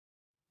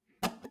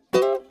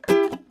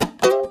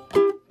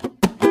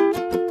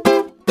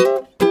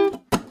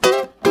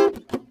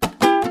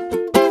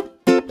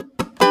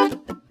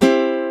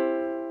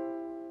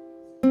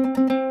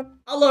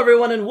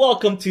everyone, and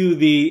welcome to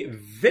the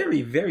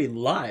very, very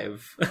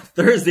live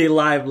Thursday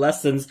live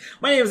lessons.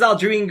 My name is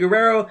Aldrine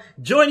Guerrero.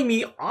 Joining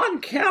me on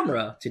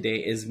camera today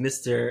is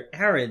Mr.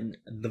 Aaron,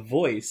 the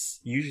voice.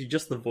 Usually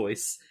just the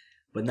voice,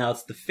 but now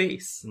it's the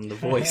face and the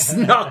voice.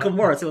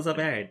 Nakamura. Say what's up,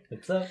 Aaron.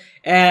 What's up?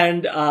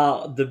 And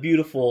the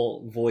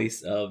beautiful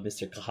voice of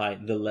Mr.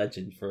 Kahai, the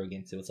legend for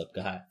again. Say what's up,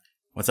 Kahai.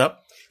 What's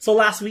up? So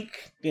last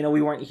week,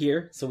 we weren't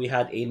here, so we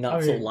had a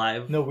not so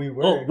live. No, we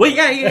were. Oh, wait,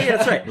 yeah,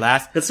 that's right.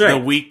 That's right. The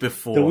week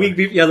before. The week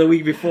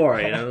before.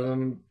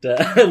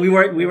 We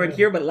weren't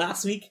here, but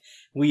last week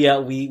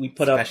we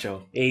put up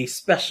a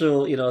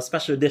special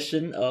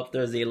edition of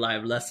Thursday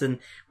Live Lesson,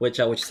 which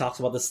talks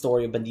about the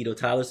story of Bandito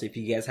Tyler. So if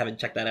you guys haven't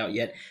checked that out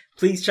yet,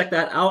 please check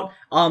that out.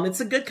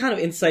 It's a good kind of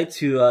insight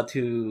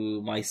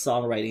to my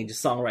songwriting,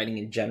 just songwriting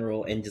in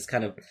general, and just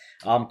kind of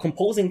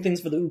composing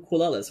things for the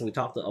ukulele. So we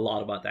talked a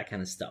lot about that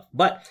kind of stuff.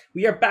 But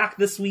we are back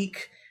this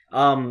week,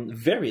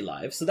 very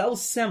live. So that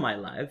was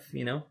semi-live,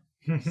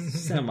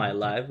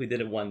 semi-live. We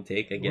did it one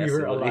take, I guess. We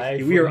were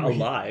alive. We were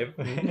alive.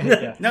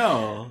 Yeah.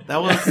 No,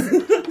 that was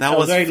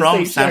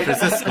from San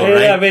Francisco, I right?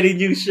 didn't have any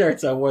new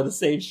shirts. I wore the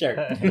same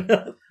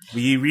shirt.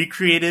 We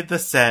recreated the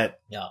set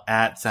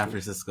at San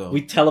Francisco.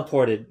 We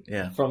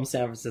teleported from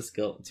San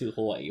Francisco to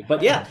Hawaii.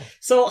 But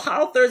so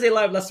how Thursday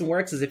Live Lesson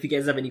works is if you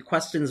guys have any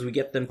questions, we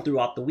get them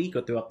throughout the week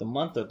or throughout the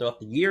month or throughout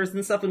the years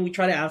and stuff, and we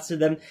try to answer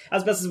them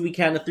as best as we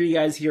can. The three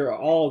guys here are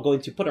all going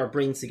to put our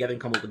brains together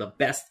and come up with the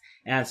best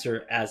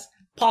answer as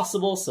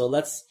possible. So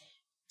let's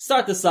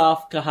start this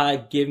off.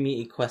 Kahai, give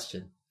me a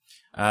question.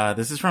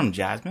 This is from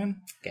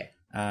Jasmine. Okay.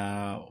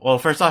 Well,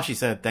 first off, she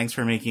said, thanks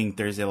for making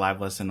Thursday Live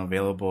Lesson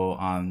available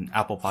on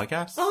Apple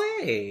Podcasts.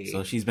 Oh, hey.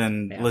 So she's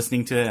been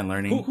listening to it and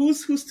learning.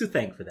 Who's to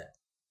thank for that?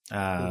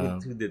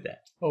 Who did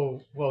that? Oh,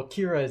 well,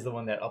 Kira is the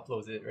one that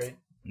uploads it, right?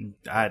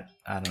 I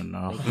don't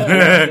know.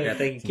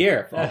 Thank you,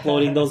 Kira, for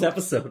uploading those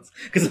episodes.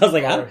 Because I was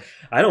like,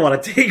 I don't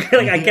want to take,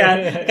 I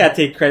can't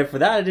take credit for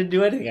that. I didn't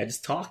do anything. I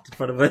just talked in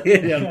front of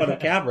the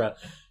camera.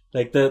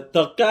 Like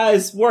the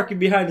guys working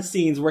behind the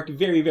scenes, working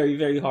very, very,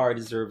 very hard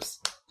deserves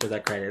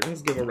that credit.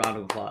 Let's give a round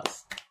of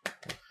applause.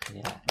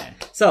 Yeah.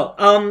 So,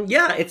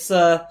 it's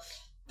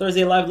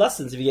Thursday Live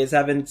Lessons. If you guys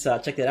haven't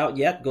checked it out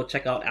yet, go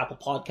check out Apple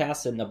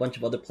Podcasts and a bunch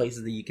of other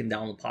places that you can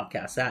download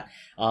podcasts at.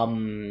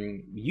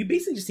 You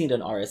basically just need an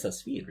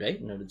RSS feed,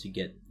 right, in order to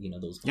get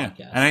those podcasts.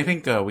 Yeah, and I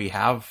think we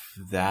have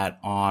that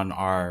on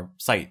our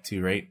site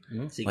too, right?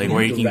 Mm-hmm. So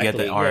where you can get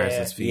the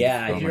RSS feed.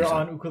 Yeah, if you're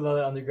on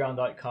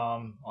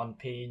ukuleleunderground.com on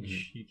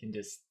page, you can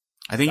just.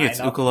 I think it's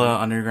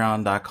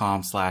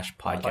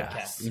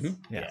ukuleleunderground.com/podcast.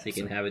 Mm-hmm. Yeah, so you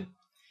can have it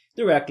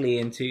directly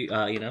into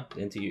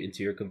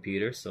your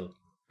computer. So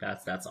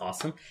that's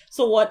awesome.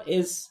 So what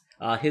is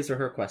his or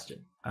her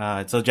question?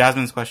 So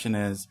Jasmine's question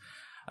is,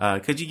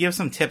 could you give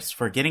some tips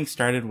for getting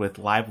started with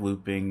live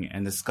looping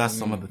and discuss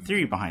some of the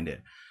theory behind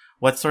it?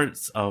 What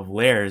sorts of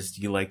layers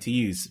do you like to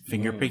use?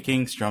 Finger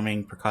picking,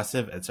 strumming,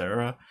 percussive,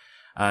 etc.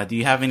 Do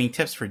you have any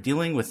tips for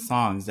dealing with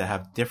songs that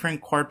have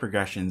different chord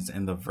progressions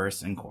in the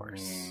verse and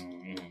chorus?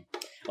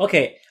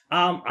 Okay,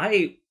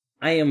 I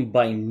am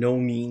by no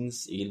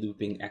means a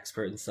looping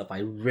expert and stuff.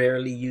 I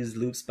rarely use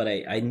loops, but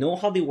I know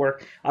how they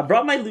work. I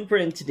brought my looper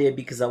in today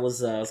because I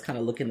was kind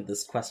of looking at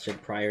this question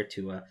prior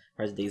to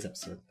today's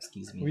episode.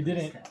 Excuse me. We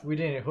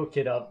didn't hook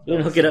it up. We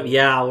didn't hook it up.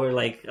 Yeah, we're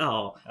like,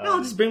 I'll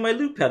just bring my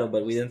loop pedal,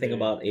 but we didn't think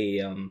about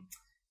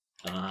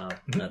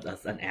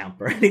that's an amp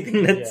or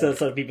anything that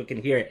so people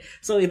can hear it.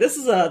 So this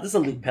is a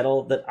loop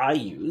pedal that I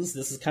use.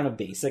 This is kind of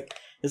basic.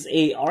 This is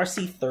a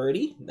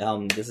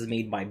RC30. This is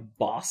made by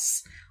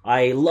Boss.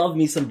 I love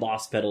me some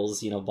Boss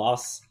pedals.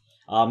 Boss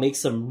makes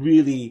some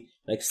really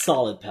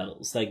solid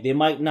pedals. They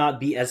might not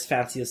be as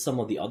fancy as some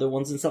of the other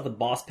ones and stuff, but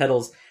Boss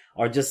pedals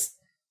are just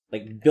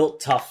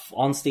built tough.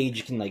 On stage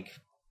you can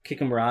kick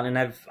them around,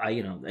 and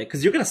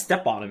because you're gonna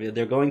step on them,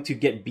 they're going to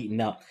get beaten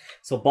up.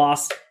 So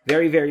Boss,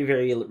 very, very,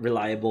 very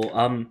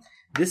reliable.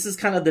 This is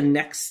kind of the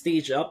next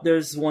stage up.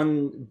 There's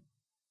one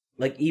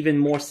even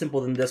more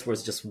simple than this, where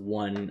it's just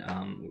one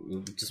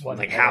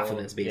half of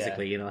this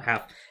basically.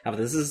 Half of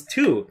this is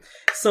two.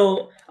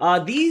 So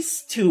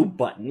these two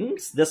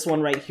buttons, this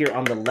one right here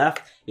on the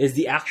left is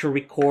the actual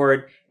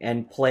record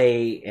and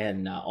play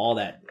and all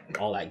that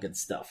good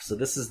stuff. So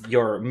this is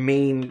your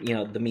main,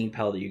 the main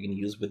pedal that you're going to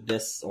use with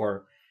this,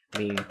 or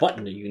main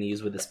button that you're going to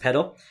use with this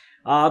pedal.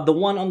 The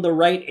one on the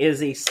right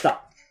is a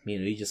stop.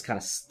 You just kind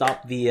of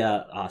stop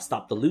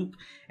the loop,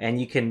 and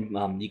you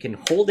can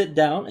hold it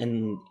down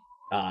and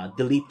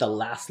delete the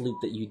last loop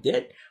that you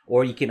did,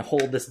 or you can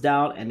hold this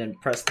down and then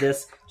press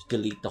this to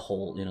delete the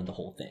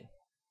whole thing.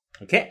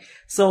 Okay,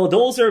 so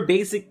those are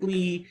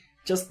basically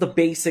just the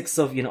basics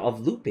of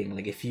looping.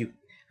 If you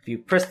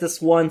press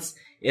this once,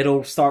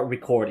 it'll start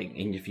recording,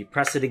 and if you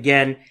press it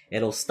again,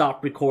 it'll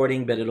stop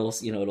recording, but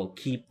it'll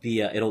keep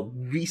it'll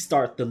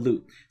restart the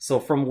loop. So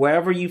from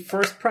wherever you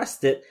first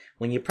pressed it,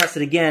 when you press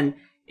it again,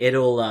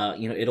 it'll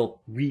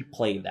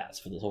replay that.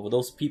 For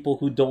those people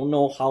who don't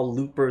know how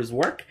loopers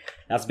work,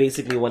 that's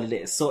basically what it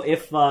is. So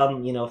if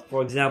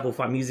for example, if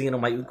I'm using it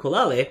on my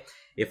ukulele,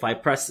 if I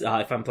press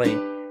if I'm playing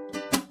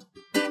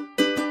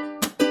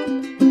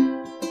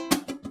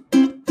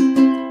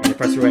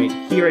press it right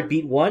here at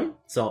beat 1.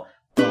 So,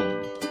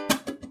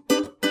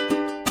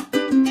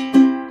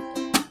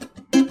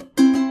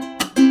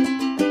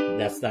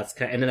 that's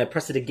kind of, and then I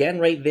press it again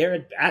right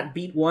there at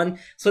beat 1.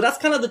 So that's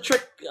kind of the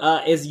trick,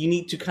 is you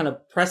need to kind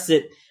of press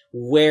it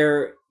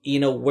where,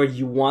 where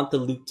you want the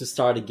loop to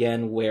start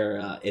again,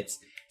 where, it's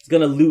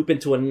gonna loop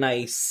into a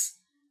nice,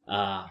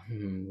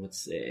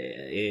 let's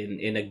say,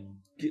 in a,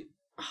 I'm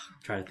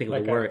trying to think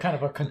of the word. Kind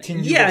of a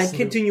continuous loop.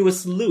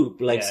 Continuous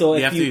loop. Like, so you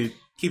if have to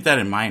keep that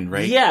in mind,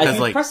 right? Yeah, if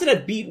you press it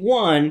at beat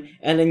 1,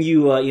 and then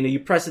you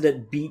press it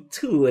at beat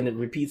 2, and it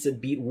repeats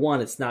at beat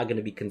 1, it's not going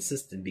to be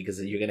consistent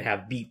because you're going to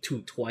have beat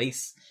 2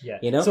 twice.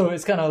 Yeah. So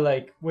it's kind of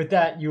like, with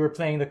that, you were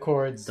playing the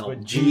chords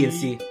with G and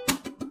C.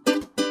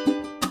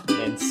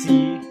 And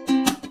C.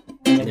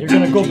 And you're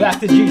going to go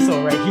back to G,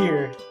 so right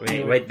here.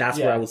 Right, that's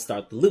where I would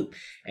start the loop.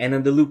 And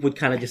then the loop would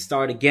kind of just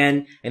start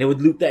again, and it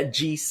would loop that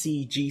G,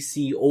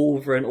 C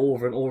over and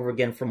over and over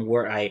again from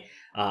where I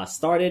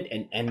started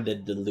and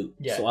ended the loop.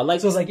 Yeah. So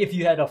like if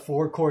you had a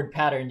 4-chord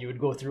pattern, you would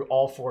go through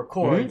all 4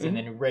 chords, and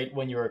then right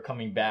when you were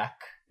coming back,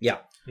 then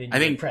you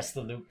would press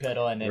the loop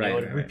pedal, and then it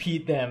would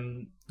repeat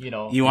them,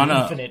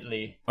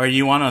 infinitely. Or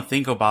you want to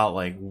think about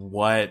like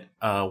what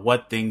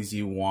things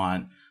you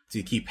want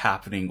to keep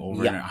happening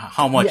over and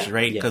how much,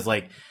 right? Because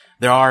like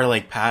there are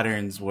like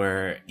patterns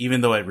where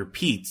even though it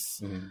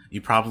repeats,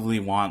 you probably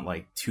want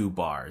like 2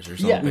 bars or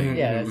something.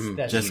 Yeah,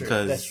 that's just true.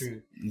 because That's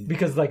true.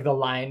 Because like the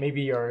line,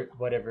 maybe, or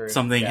whatever,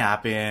 something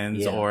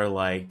happens, or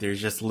like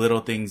there's just little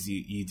things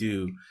you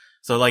do.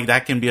 So like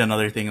that can be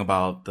another thing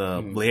about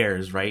the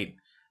layers, right?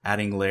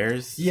 Adding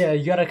layers. Yeah,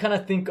 you gotta kind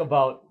of think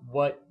about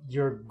what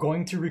you're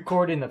going to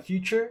record in the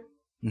future.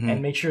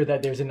 And make sure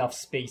that there's enough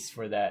space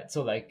for that.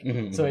 So like,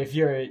 so if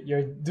you're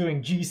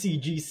doing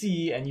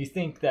GC, and you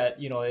think that,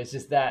 it's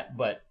just that,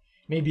 but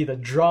maybe the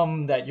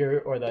drum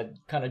or the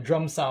kind of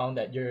drum sound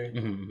that you're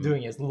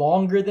doing is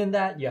longer than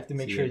that, you have to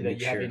make sure that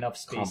you have enough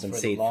space for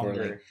the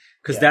longer.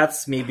 Because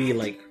that's maybe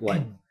like,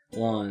 what,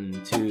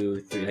 1,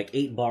 2, 3, like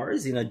 8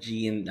 bars,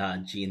 G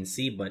and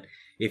C, but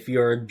if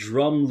your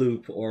drum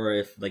loop, or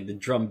if like the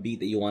drum beat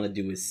that you want to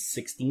do is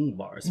 16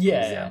 bars, for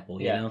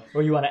example, you know?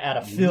 Or you want to add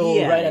a fill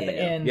right at the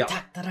end, or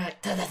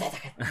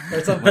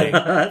something.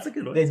 That's a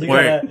good one. Then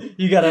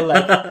you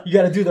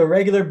gotta do the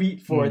regular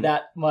beat for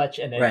that much,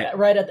 and then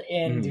right at the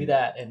end do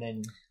that, and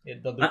then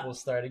the loop will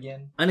start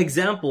again. An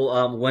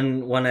example,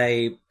 when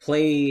I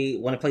play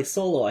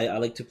solo, I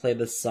like to play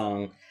this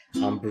song,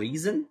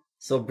 Breezin'.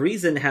 So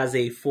Breezin' has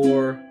a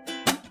 4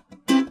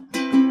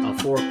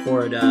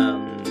 chord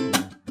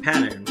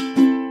pattern.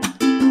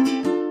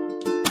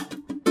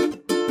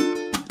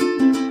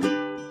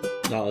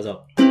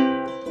 So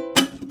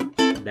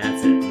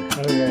that's it.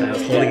 Okay. I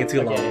was holding it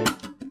too long.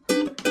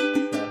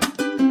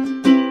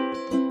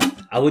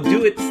 I would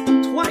do it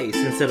twice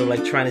instead of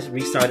like trying to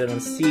restart it on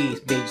C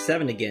major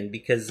 7 again,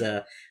 because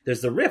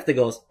there's the riff that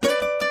goes.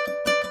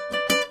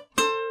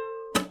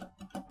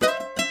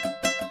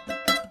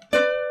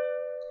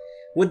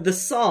 With the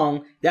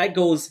song, that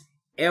goes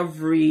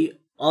every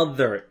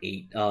other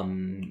 8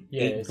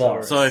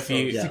 bars. So if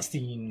you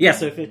 16. Yeah,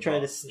 so if you try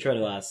to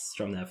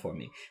strum that for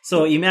me.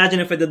 So imagine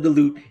if I did the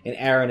loop and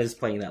Aaron is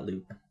playing that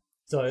loop.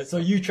 So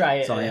you try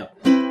it. So I'll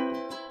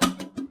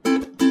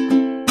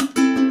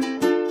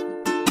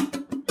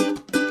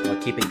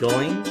keep it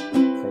going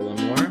for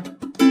one more.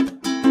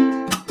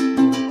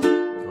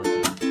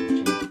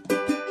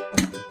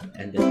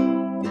 And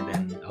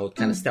then I would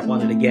kind of step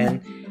on it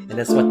again, and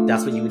that's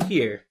what you would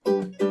hear.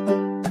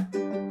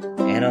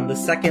 And on the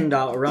second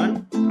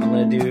run, I'm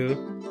gonna do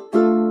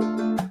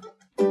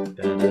da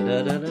da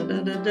da da da da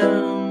da da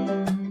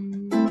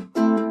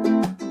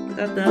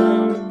da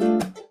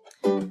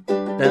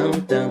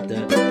da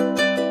da.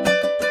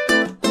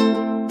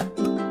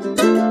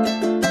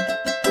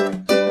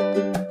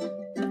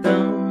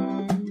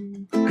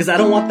 Because I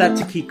don't want that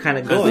to keep kind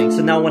of going.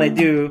 So now when I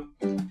do,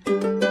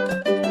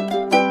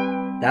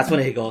 that's when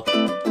it goes.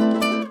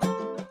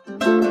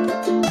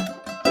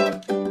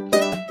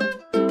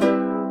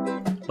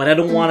 But I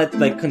don't want it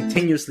like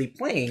continuously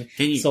playing,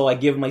 so I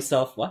give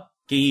myself what?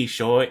 Can you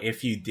show it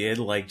if you did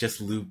like just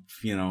loop,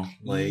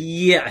 like?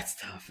 Yeah, it's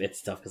tough. It's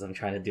tough because I'm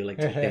trying to do like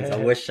 2 things. I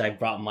wish I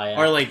brought my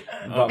or like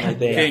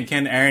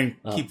can Aaron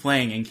keep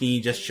playing, and can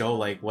you just show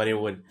like what it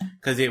would,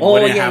 because it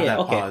wouldn't have that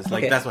pause.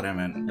 Like that's what I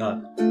meant.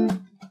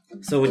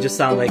 So it would just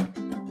sound like.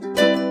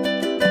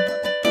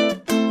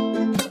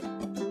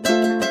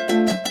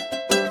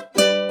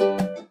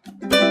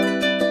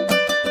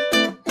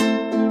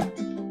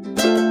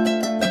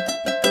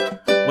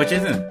 Which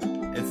it's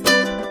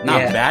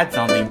not bad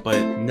sounding, but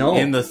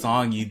in the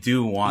song you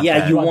do want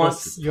that. You want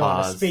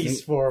a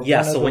space for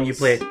so when you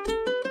play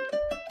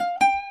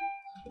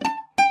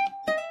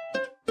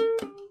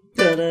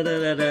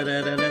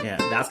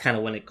that's kind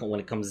of when it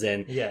comes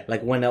in,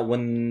 like when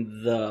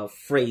the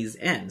phrase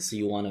ends. So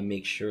you want to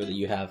make sure that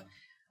you have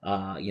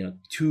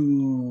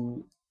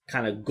 2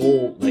 kind of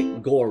go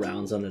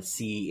arounds on the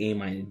C, A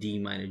minor, D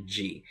minor,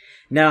 G.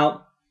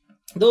 Now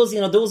those,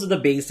 those are the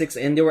basics.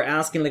 And they were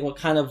asking like what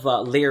kind of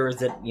layers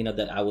that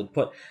that I would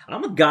put.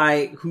 I'm a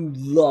guy who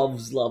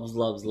loves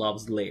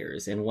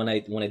layers, and when I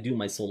do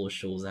my solo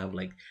shows, I have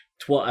like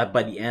 12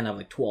 by the end. I have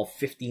like 12,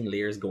 15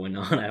 layers going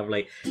on. I have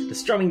like the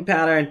strumming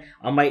pattern.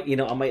 I might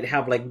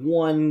have like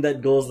one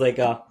that goes like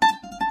and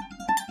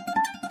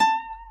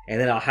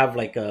then I'll have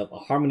like a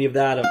harmony of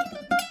that,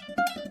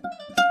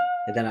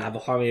 and then I have a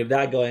harmony of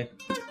that going.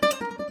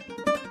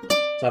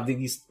 So I have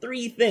these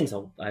three things.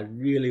 Oh, I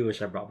really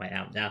wish I brought my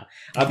amp now.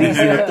 I have these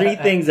three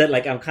things that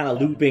like I'm kind of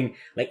looping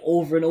like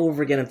over and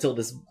over again until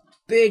this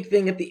big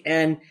thing at the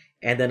end,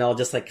 and then I'll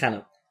just like kind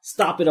of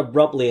stop it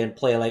abruptly and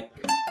play like,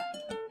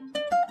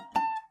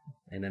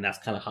 and then that's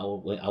kind of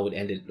how I would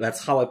end it.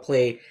 That's how I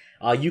play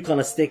Uke on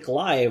a Stick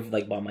live,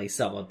 like by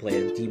myself. I'll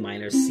play a D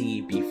minor,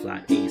 C, B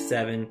flat,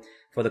 A7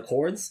 for the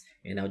chords,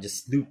 and I'll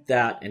just loop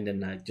that, and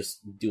then I just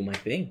do my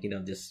thing,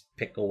 just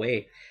pick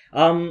away.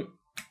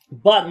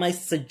 But my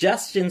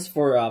suggestions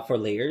for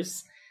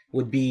layers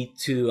would be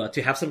to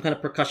have some kind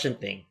of percussion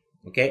thing.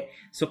 Okay,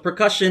 so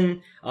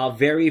percussion,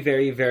 very,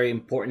 very, very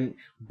important.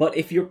 But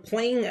if you're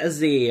playing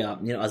as a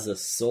as a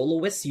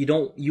soloist,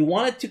 you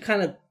want it to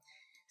kind of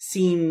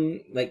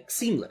seem like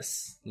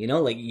seamless.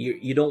 Like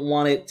you don't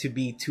want it to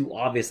be too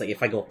obvious. Like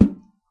if I go,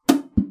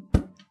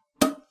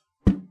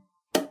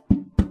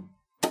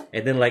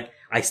 and then like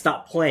I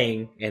stop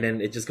playing, and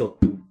then it just goes.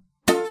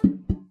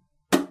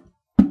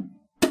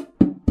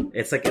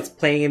 It's like it's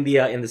playing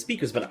in the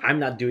speakers, but I'm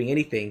not doing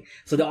anything.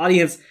 So the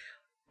audience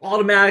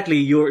automatically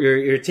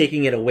you're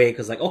taking it away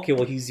because like, okay,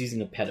 well he's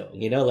using a pedal,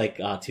 like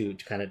to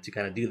kind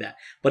of do that.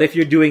 But if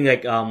you're doing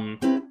like and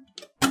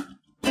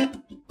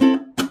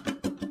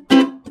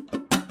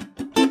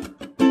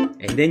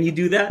then you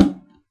do that,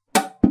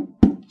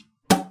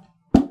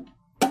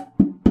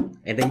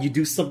 and then you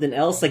do something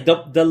else, like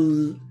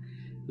the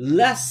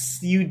less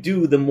you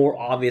do, the more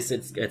obvious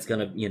it's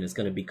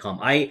gonna become.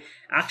 I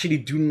actually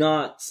do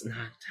not.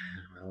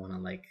 I don't want to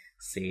like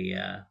say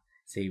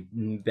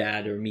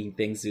bad or mean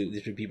things to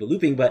different people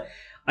looping, but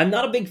I'm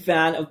not a big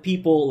fan of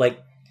people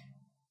like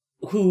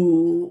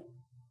who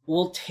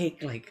will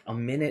take like a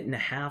minute and a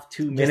half,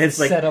 2 minutes,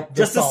 like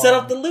just to set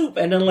up the loop,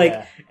 and then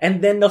like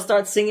and then they'll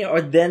start singing, or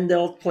then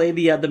they'll play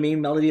the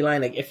main melody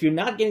line. Like if you're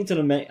not getting to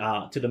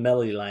the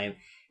melody line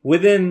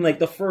within like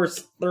the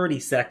first 30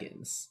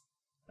 seconds.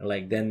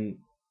 Like then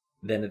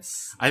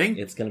I think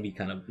it's gonna be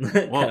kind of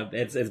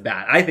it's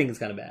bad. I think it's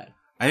kind of bad.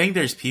 I think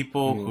there's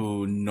people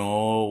who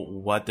know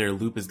what their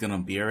loop is gonna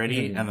be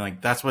already, and like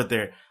that's what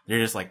they're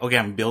just like, okay,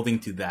 I'm building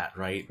to that,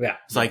 right? Yeah.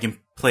 So I can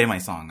play my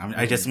song.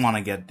 I just want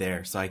to get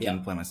there so I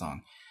can play my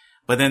song.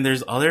 But then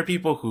there's other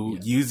people who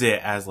use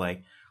it as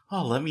like,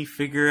 oh, let me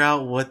figure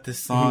out what this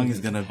song is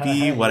gonna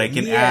be, what I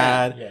can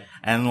add,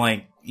 and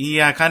like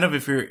kind of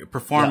if you're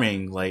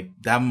performing, like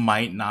that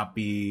might not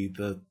be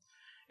the.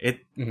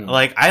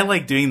 Like I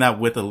like doing that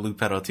with a loop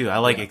pedal too. I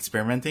like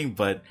experimenting,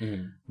 but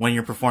when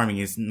you're performing,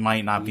 it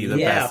might not be the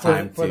best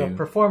time for the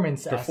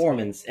performance.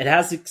 It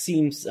has to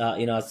seems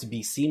has to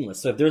be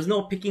seamless. So if there's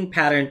no picking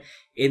pattern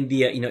in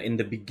the in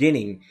the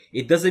beginning,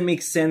 it doesn't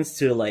make sense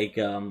to like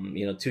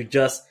to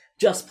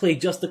just play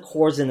just the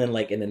chords and then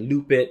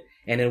loop it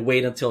and then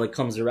wait until it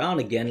comes around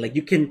again. Like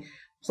you can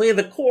play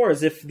the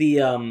chords if the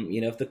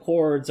if the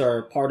chords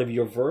are part of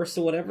your verse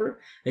or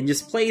whatever, then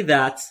just play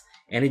that.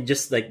 And it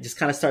just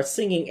kind of starts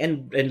singing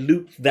and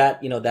loop that,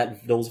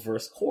 those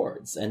verse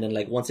chords. And then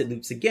like once it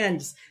loops again,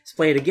 just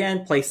play it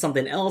again, play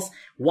something else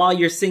while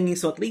you're singing.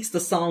 So at least the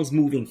song's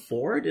moving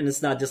forward and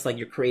it's not just like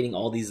you're creating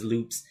all these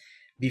loops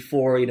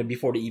before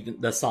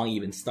the song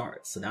even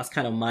starts. So that's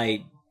kind of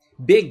my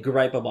big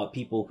gripe about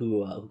people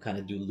who kind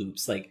of do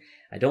loops. Like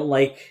I don't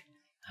like,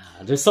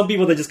 there's some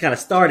people that just kind of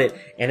start it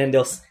and then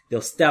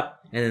they'll step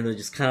and then they'll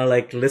just kind of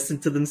like listen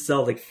to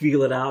themselves, like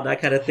feel it out, that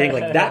kind of thing.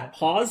 Like that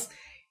pause.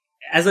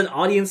 As an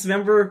audience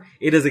member,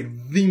 it is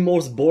like the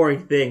most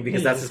boring thing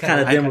because that's just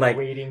kind of them like,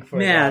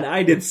 man,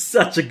 I did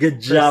such a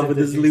good job with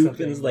this loop,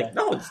 and it's like,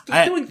 no, it's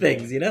just doing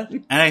things,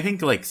 And I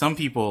think like some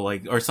people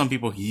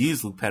who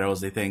use loop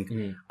pedals, they think,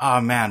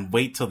 oh man,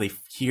 wait till they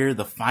hear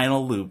the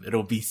final loop,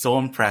 it'll be so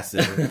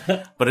impressive.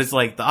 But it's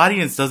like the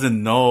audience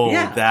doesn't know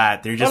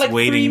that they're just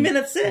waiting 3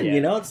 minutes in,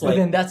 It's like,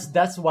 but then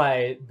that's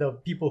why the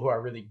people who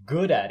are really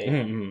good at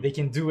it, they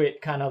can do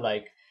it kind of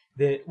like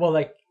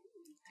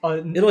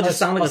it'll just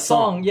sound like a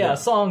song. A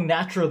song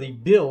naturally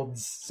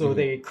builds, so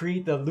they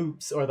create the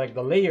loops or like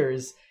the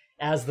layers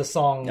as the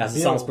song builds, the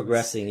song's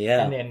progressing,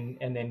 and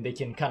then they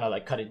can kind of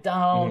like cut it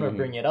down or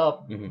bring it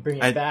up, bring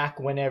it back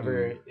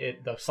whenever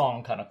the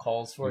song kind of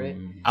calls for it.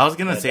 I was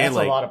gonna say that's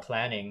like a lot of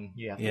planning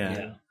you have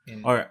to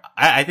do. Or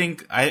I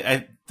think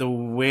the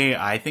way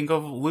I think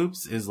of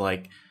loops is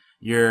like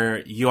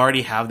you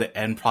already have the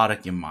end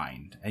product in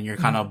mind and you're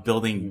kind of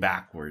building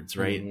backwards,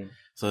 right?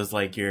 So it's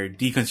like you're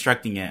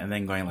deconstructing it and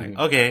then going like,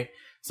 okay,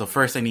 so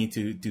first I need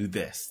to do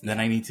this, then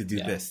I need to do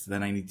this,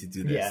 then I need to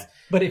do this. Yeah,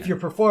 but if you're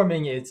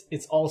performing,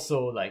 it's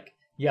also like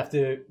you have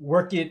to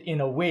work it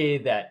in a way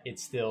that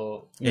it's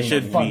still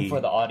fun for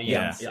the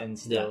audience and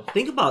still.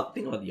 Think about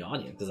the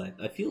audience because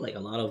I feel like a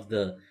lot of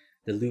the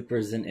the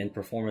loopers and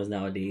performers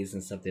nowadays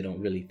and stuff, they don't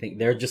really think,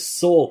 they're just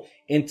so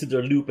into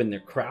their loop and their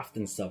craft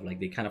and stuff, like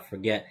they kind of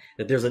forget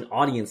that there's an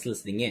audience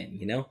listening in,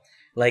 you know?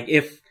 Like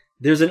if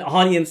there's an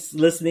audience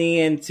listening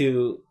in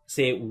to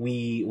say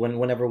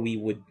whenever we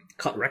would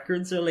cut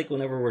records, or like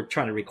whenever we're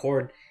trying to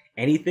record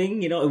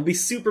anything, you know, it would be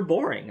super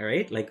boring,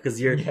 right? Like,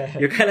 cause you're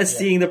kind of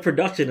seeing the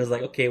production is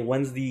like, okay,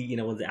 when's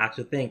the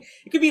actual thing?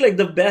 It could be like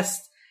the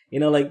best, you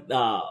know, like,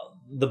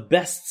 the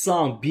best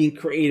song being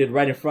created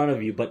right in front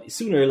of you, but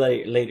sooner or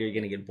later you're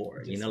gonna get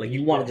bored. You know, like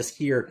you want to just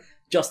hear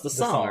just the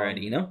song already.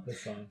 You know,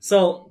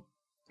 so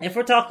if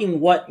we're talking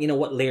what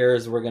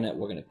layers we're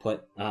gonna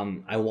put,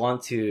 I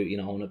want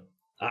to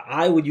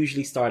I would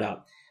usually start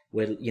out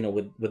with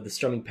with the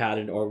strumming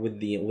pattern or with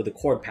the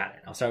chord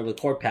pattern. I'll start with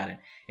the chord pattern,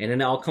 and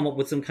then I'll come up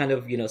with some kind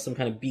of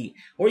beat.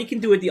 Or you can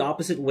do it the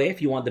opposite way if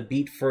you want the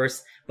beat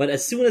first. But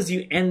as soon as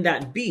you end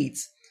that beat,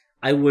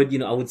 I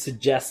would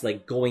suggest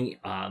like going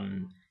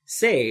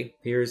say,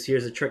 here's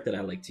a trick that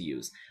I like to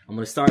use. I'm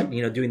going to start,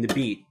 doing the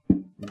beat,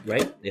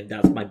 right? If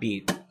that's my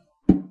beat.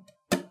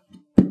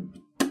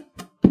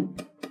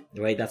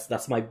 Right?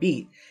 That's my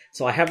beat.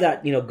 So I have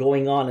that,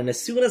 going on. And as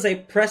soon as I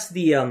press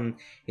the,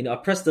 I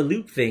press the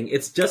loop thing,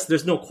 it's just,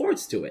 there's no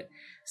chords to it.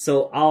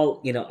 So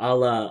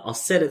I'll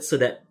set it so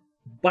that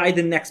by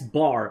the next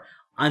bar,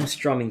 I'm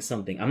strumming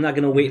something. I'm not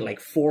going to wait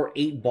like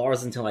 8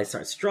 bars until I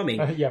start strumming.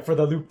 For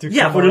the loop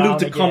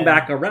to come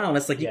back around.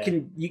 It's like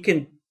you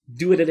can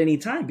do it at any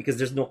time because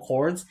there's no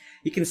chords.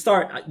 You can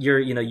start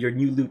your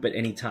new loop at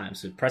any time.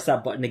 So press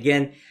that button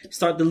again,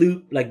 start the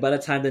loop, like by the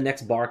time the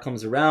next bar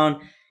comes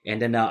around.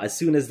 And then as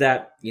soon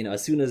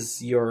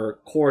as your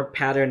chord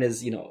pattern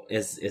is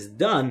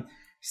done,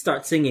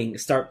 start singing,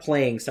 start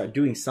playing, start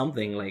doing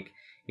something like,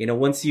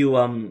 once you,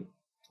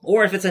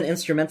 or if it's an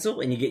instrumental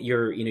and you get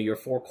your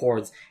 4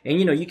 chords, and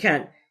you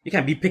can't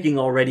be picking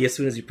already as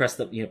soon as you press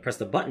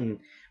the button.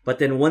 But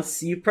then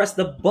once you press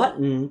the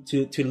button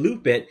to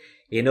loop it,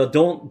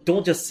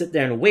 don't just sit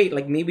there and wait.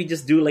 Like maybe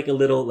just do like a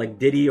little like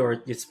ditty or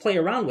just play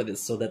around with it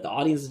so that the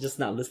audience is just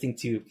not listening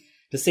to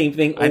the same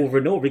thing over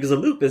and over, because a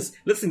loop is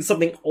listening to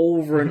something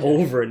over and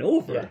over and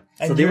over. Yeah.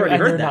 So and they've already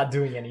heard you're that. Not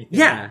doing anything.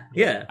 Yeah.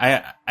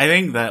 I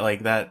think that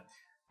like that,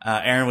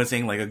 Aaron was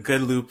saying like a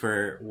good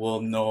looper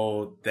will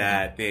know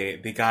that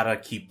they gotta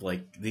keep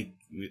like,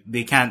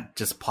 they can't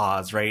just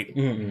pause, right?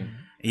 Mm-hmm.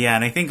 Yeah.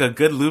 And I think a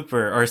good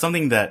looper or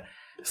something that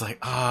it's like,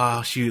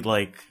 oh shoot,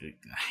 like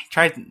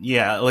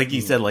like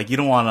you said, like you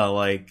don't want to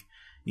like,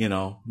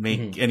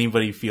 make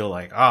anybody feel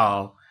like,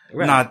 oh,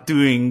 not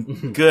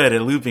doing good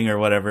at looping or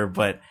whatever.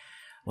 But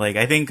like,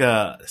 I think,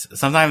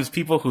 sometimes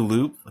people who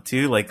loop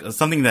too, like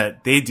something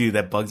that they do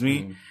that bugs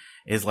me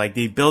is like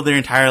they build their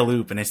entire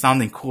loop and it's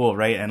sounding cool,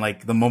 right? And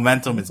like the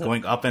momentum is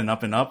going up and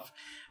up and up.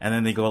 And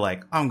then they go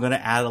like, I'm going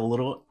to add a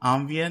little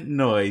ambient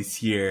noise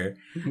here.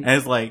 And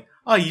it's like,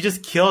 oh, you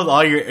just killed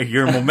all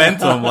your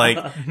momentum. Like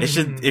it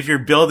should, if you're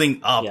building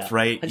up,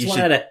 right? I just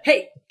want to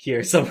hey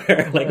here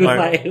somewhere, like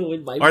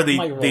with my or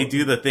they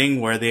do the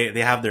thing where they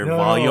have their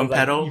volume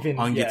pedal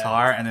on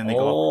guitar, and then they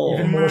go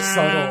even more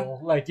subtle,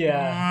 like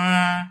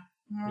and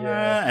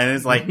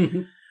it's like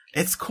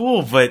it's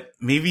cool, but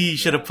maybe you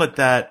should have put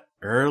that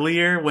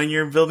earlier when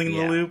you're building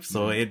the loop,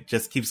 so it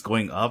just keeps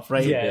going up,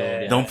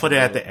 right? Don't put it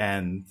at the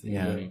end.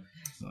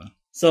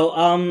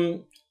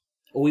 So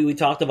we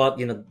talked about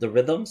the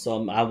rhythm,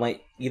 so I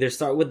might either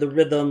start with the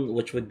rhythm,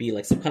 which would be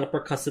like some kind of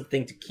percussive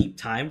thing to keep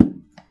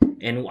time,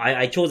 and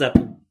I chose that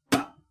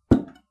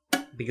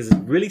because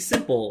it's really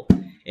simple,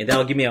 and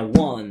that'll give me a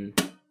 1,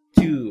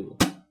 2,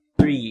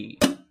 3,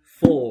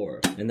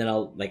 4, and then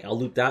I'll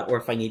loop that, or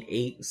if I need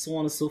 8, so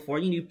on and so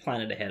forth. You plan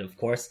it ahead, of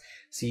course.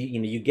 So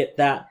you get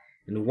that,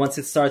 and once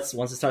it starts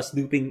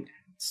looping,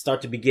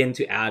 start to begin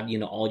to add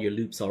all your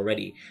loops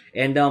already.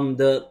 And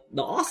the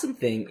awesome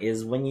thing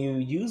is when you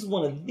use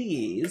one of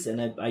these,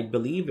 and I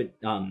believe it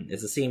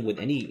is the same with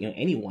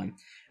anyone.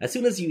 As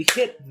soon as you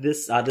hit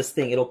this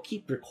thing, it'll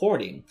keep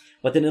recording,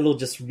 but then it'll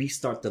just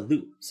restart the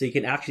loop, so you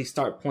can actually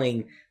start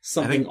playing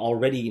something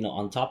already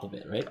on top of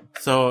it, right?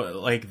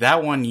 So like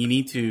that one, you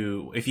need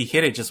to, if you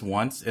hit it just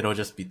once, it'll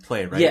just be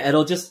play, right? Yeah,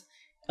 it'll just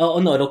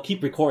it'll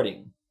keep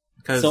recording.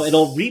 So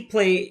it'll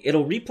replay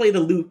the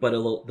loop, but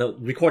the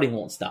recording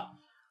won't stop.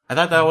 I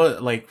thought that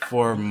was like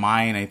for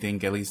mine, I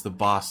think at least the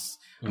boss.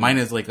 Mine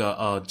is like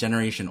a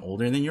generation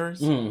older than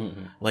yours.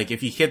 Like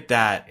if you hit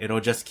that,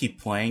 it'll just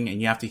keep playing, and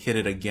you have to hit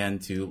it again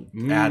to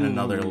add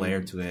another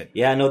layer to it.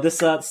 Yeah, no,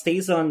 this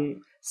stays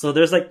on. So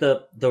there's like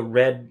the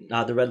red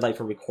light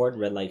for record,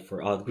 red light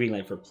for green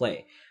light for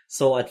play.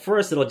 So at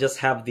first it'll just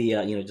have the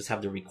just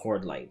have the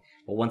record light,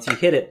 but once you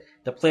hit it,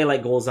 the play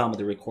light goes on, but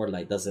the record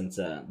light doesn't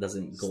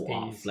go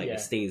off. Like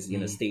it stays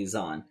stays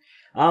on.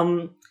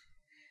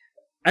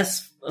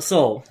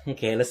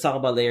 Okay, let's talk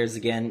about layers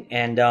again.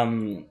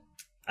 And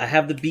I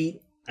have the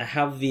beat, I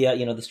have the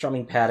the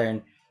strumming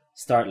pattern.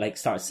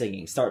 Start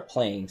singing, start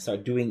playing,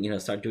 start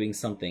doing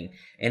something.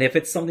 And if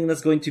it's something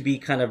that's going to be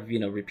kind of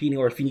repeating,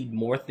 or if you need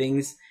more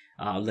things,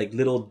 like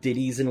little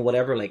ditties and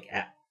whatever, like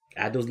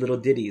add those little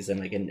ditties,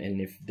 and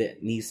if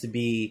that needs to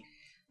be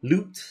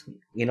looped,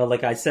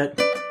 like I said,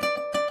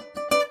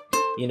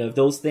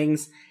 those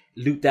things,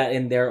 loop that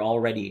in there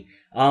already.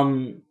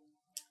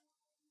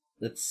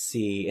 Let's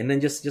see, and then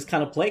just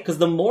kind of play, because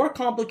the more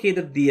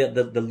complicated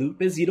the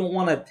loop is, you don't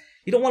want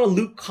to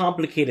loop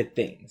complicated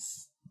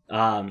things,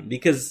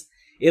 because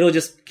it'll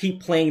just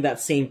keep playing that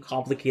same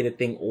complicated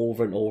thing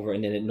over and over,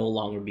 and then it no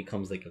longer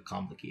becomes like a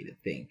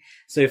complicated thing.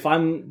 So if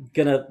I'm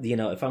gonna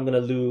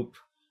loop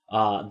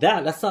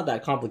that's not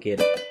that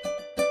complicated.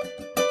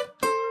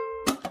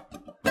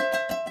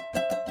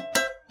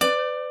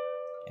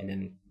 And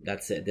then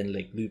that's it. Then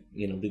like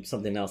loop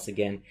something else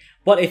again.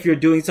 But if you're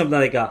doing something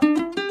like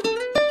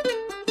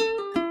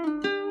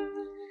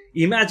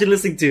imagine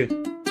listening to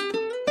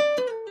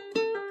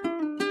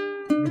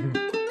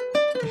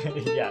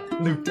yeah,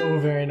 looped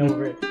over and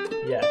over.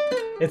 Yeah,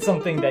 it's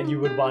something that you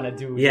would want to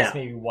do just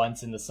maybe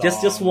once in the song.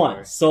 Just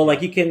once. So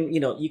like you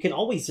can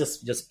always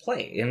just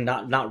play and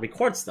not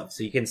record stuff.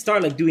 So you can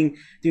start like doing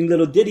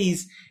little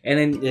ditties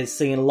and then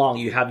singing along.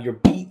 You have your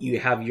beat, you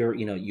have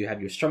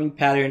your strumming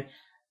pattern.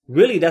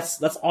 Really,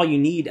 that's all you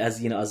need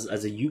as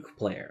a uke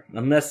player.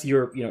 Unless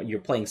you're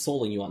playing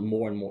solo and you want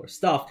more and more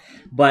stuff.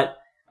 But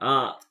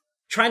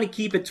trying to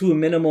keep it to a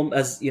minimum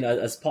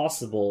as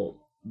possible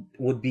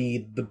would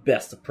be the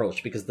best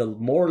approach, because the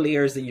more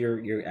layers that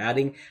you're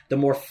adding, the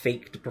more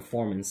fake the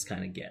performance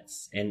kind of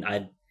gets. And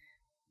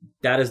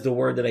that is the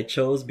word that I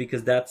chose,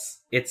 because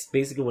it's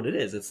basically what it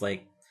is. It's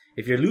like,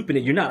 if you're looping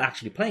it, you're not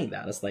actually playing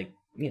that. It's like,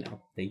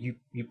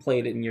 you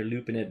played it and you're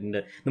looping it, and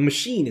the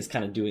machine is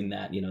kind of doing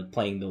that,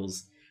 playing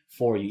those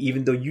for you,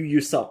 even though you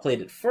yourself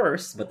played it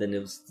first, but then it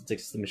was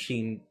just the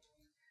machine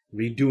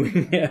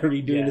redoing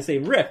the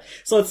same riff.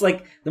 So it's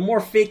like, the more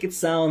fake it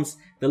sounds,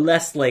 the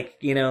less,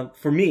 like,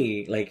 for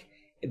me, like,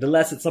 the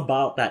less it's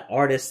about that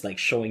artist like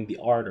showing the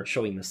art or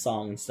showing the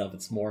song and stuff.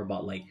 It's more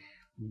about like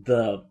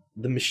the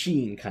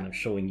machine kind of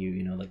showing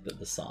you, like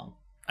the song.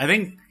 I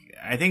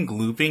think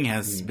looping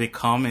has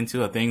become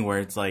into a thing where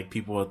it's like,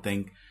 people will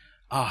think,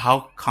 oh,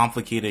 how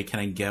complicated can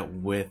I get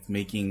with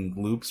making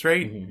loops,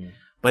 right? Mm-hmm.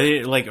 But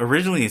it like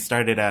originally it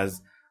started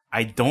as,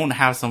 I don't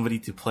have somebody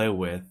to play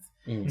with.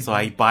 Mm-hmm. So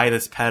I buy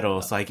this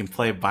pedal so I can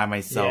play it by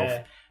myself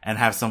and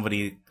have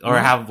somebody, or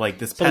have like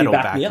this pedal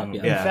back.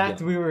 In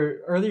fact,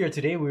 earlier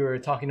today we were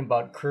talking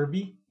about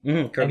Kirby.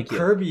 Mm-hmm.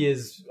 Kirby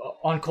is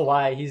on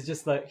Kauai. He's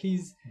just like, he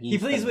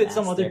plays with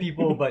some other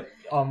people, but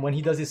when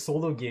he does his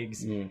solo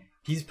gigs,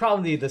 he's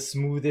probably the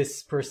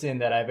smoothest person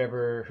that I've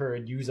ever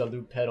heard use a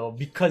loop pedal,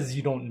 because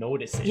you don't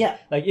notice it. Yeah.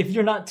 Like, if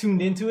you're not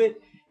tuned into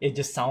it, it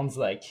just sounds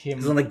like him.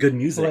 It's like good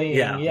music.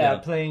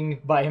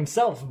 Playing by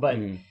himself, but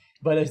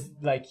it's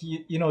like,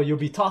 you'll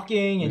be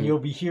talking and you'll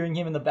be hearing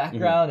him in the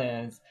background,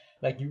 and it's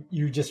like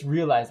you just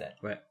realize that.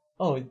 Right.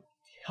 Oh,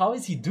 how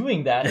is he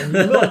doing that? And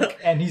you look,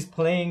 and he's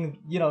playing.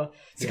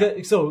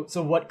 So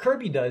what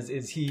Kirby does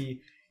is he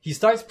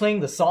starts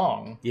playing the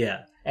song.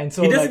 Yeah. And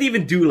so he doesn't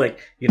even do like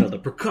the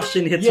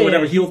percussion hits or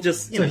whatever. He'll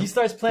just he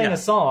starts playing a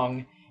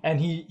song, and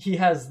he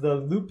has the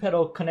loop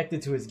pedal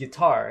connected to his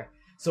guitar.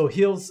 So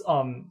he'll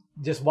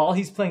just while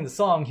he's playing the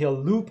song, he'll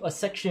loop a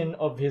section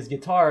of his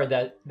guitar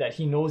that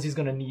he knows he's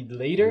gonna need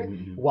later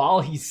while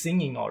he's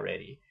singing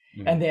already.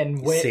 And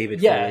then save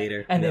it for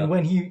later. And then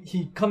when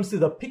he comes to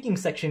the picking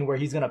section where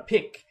he's gonna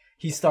pick,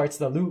 he starts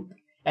the loop,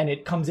 and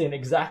it comes in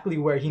exactly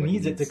where he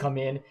needs it to come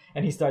in,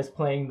 and he starts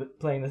playing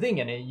the thing,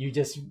 and you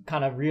just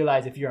kind of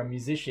realize, if you're a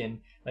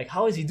musician, like,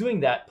 how is he doing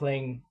that,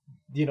 playing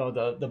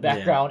the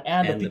background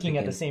and the picking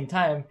at the same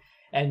time.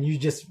 And you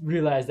just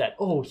realize that,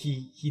 oh,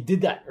 he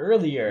did that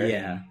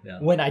earlier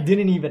when I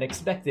didn't even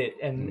expect it.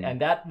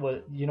 And that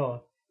was,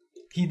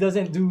 he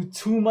doesn't do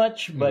too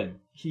much, but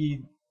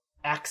he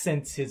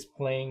accents his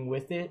playing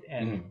with it.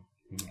 And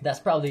that's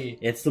probably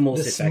it's the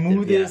most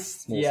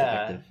smoothest,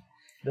 effective.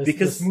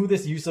 The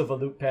smoothest use of a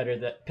loop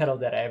pedal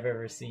that I've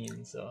ever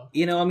seen. So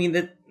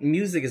that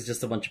music is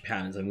just a bunch of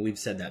patterns. I mean, we've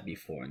said that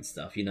before and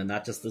stuff.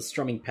 Not just the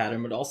strumming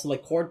pattern, but also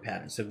like chord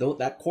patterns. So if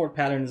that chord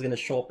pattern is going to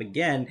show up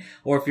again,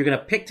 or if you're going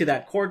to pick to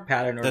that chord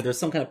pattern, or there's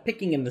some kind of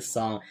picking in the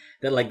song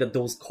that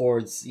those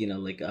chords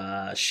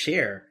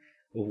share.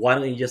 Why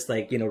don't you just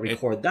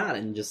record that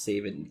and just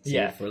save it?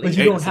 For later. But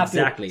you don't have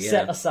to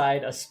set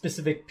aside a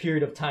specific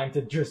period of time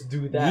to just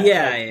do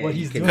that. What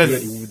he's doing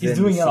he's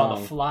doing it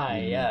on the fly.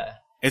 Yeah.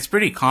 It's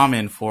pretty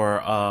common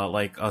for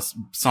like a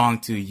song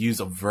to use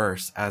a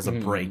verse as a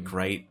break,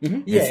 right?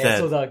 Mm-hmm. Yeah,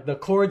 so the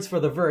chords for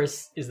the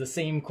verse is the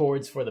same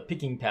chords for the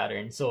picking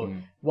pattern. So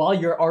while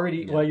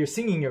you're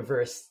singing your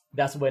verse,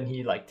 that's when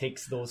he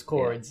takes those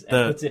chords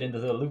and puts it into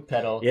the loop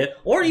pedal. Yeah,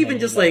 or even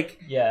just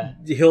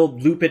he'll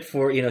loop it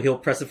for he'll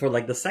press it for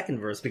the second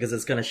verse, because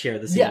it's gonna share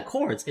the same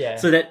chords. Yeah.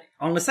 So that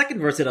on the second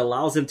verse it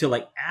allows him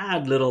to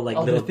add little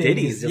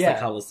ditties, just like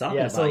how I was talking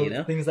about.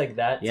 So things like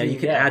that. Yeah, you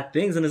can add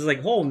things, and it's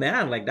like, oh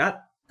man,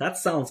 that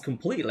sounds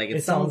complete.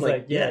 It sounds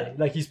like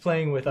he's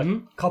playing with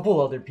a couple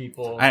other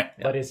people,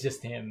 but it's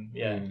just him.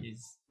 Yeah,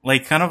 he's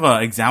kind of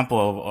an example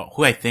of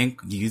who I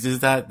think uses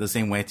that the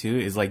same way too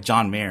is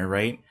John Mayer,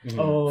 right?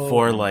 Mm-hmm.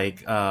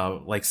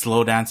 For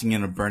slow dancing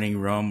in a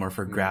burning room, or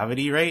for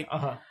Gravity, right?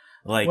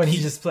 Like when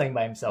he's just playing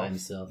by himself.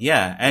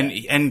 Yeah,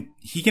 and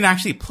he can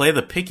actually play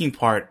the picking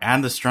part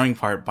and the strumming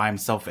part by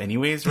himself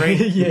anyways, right?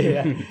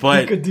 yeah.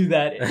 But he could do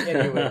that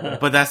anyway.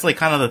 But that's like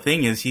kind of the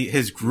thing is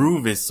his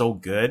groove is so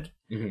good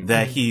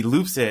that he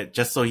loops it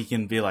just so he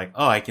can be like,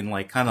 oh, I can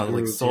like kind of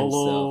like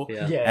solo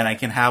and I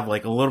can have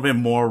like a little bit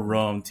more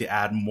room to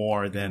add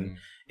more than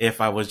if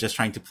I was just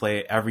trying to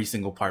play every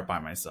single part by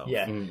myself.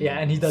 Yeah, yeah,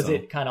 and he does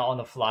it kind of on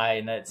the fly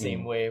in that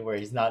same way where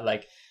he's not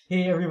like,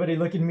 hey, everybody,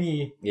 look at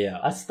me. Yeah,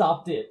 I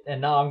stopped it,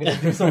 and now I'm gonna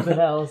do something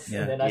else.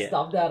 And then I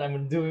stopped that.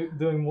 I'm gonna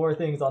doing more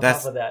things on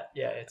top of that.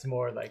 Yeah, it's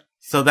more like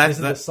this is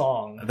the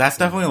song. That's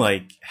definitely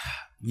like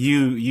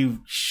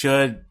you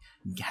should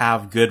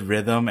have good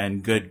rhythm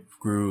and good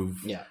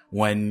groove. Yeah,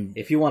 when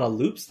if you want to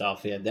loop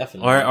stuff,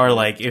 definitely. Or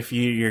like if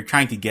you're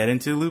trying to get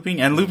into looping,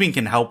 and looping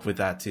can help with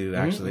that too,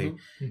 actually.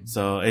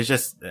 So it's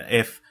just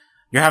if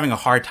you're having a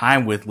hard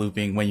time with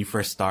looping when you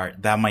first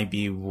start, that might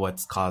be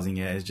what's causing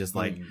it. It's just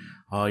like,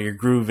 oh, your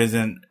groove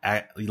isn't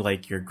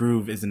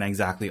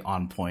exactly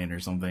on point or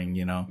something,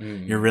 you know?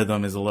 Your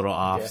rhythm is a little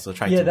off, so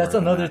try to work that's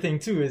on another that. thing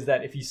too, is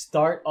that if you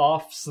start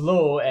off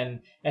slow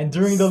and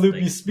during the loop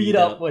you speed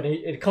up, when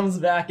it comes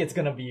back, it's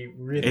gonna be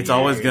really It's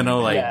always gonna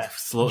like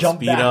jump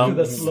speed back up, to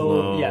the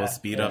slow,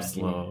 speed up,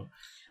 slow.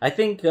 I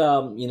think,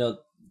 you know,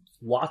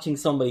 watching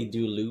somebody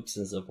do loops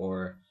and stuff,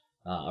 or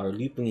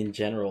looping in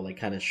general, like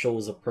kind of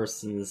shows a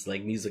person's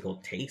like musical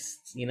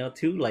taste, you know,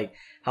 too. Like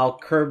how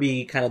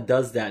Kirby kind of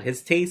does that.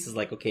 His taste is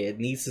like, okay, it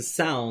needs to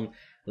sound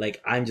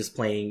like I'm just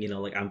playing, you know,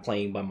 like I'm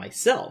playing by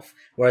myself.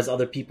 Whereas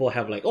other people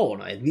have like, oh,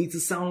 no, it needs to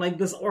sound like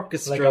this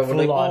orchestra, like a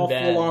full-on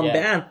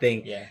band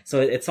thing. Yeah.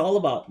 So it's all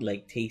about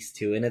like taste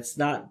too, and it's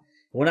not.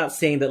 We're not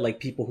saying that like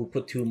people who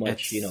put too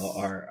much, you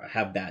know,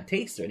 have bad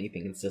taste or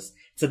anything. It's just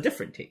it's a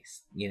different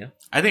taste, you know.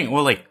 I think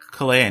like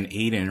Kalea and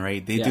Aiden,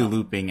 right? They do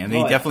looping, and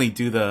they definitely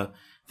do the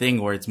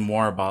thing where it's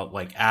more about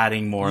like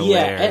adding more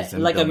layers.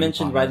 And like I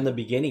mentioned right in the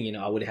beginning, you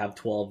know, I would have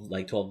 12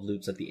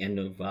 loops at the end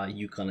of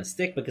Yukon a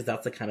Stick, because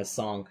that's the kind of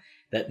song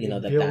that, you know,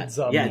 it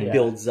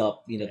builds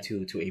up, you know,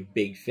 to a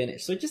big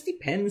finish. So it just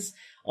depends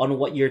on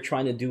what you're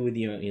trying to do with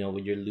your, you know,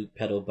 with your loop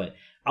pedal, but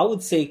I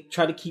would say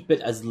try to keep it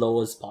as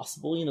low as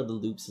possible, you know, the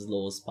loops as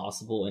low as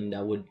possible, and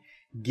that would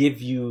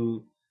give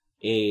you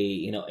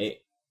a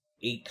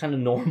kind of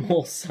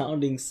normal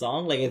sounding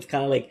song. Like it's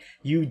kind of like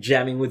you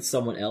jamming with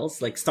someone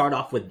else. Like start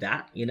off with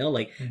that, you know,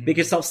 like make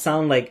yourself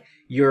sound like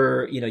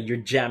you're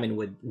jamming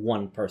with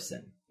one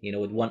person, you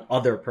know, with one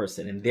other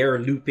person, and they're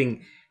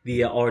looping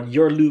or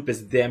your loop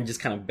is them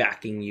just kind of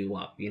backing you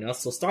up, you know.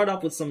 So start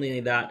off with something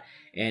like that,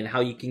 and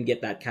how you can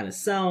get that kind of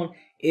sound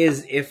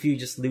is if you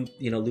just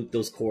loop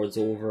those chords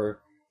over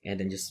and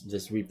then just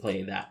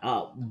replay that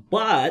up.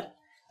 But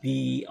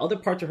the other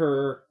part to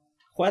her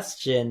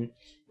question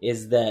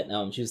is that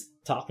she was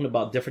talking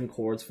about different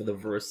chords for the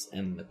verse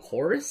and the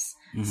chorus.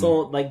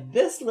 So like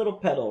this little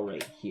pedal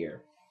right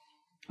here,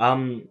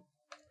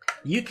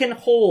 you can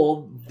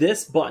hold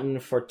this button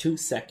for 2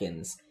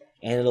 seconds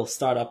and it'll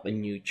start up a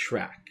new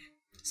track.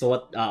 So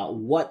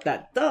what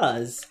that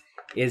does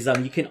is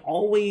you can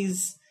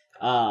always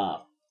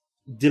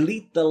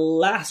delete the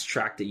last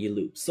track that you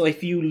loop. So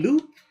if you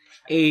loop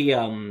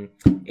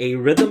a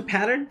rhythm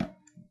pattern,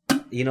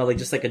 you know, like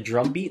just like a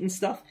drum beat and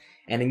stuff,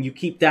 and then you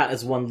keep that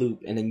as one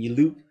loop, and then you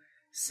loop,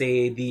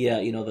 say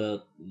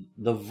the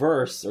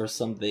verse or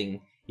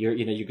something,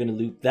 you're gonna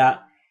loop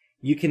that.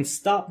 You can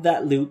stop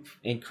that loop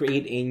and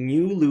create a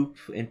new loop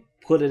and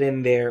put it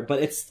in there.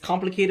 But it's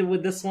complicated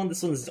with this one.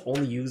 This one is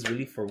only used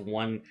really for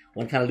one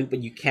kind of loop,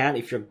 but you can,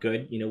 if you're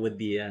good, you know, with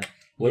the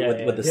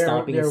with the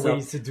stomping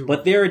and stuff.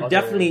 But there are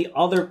definitely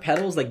other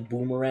pedals, like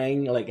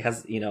Boomerang, like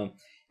has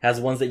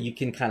ones that you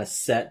can kind of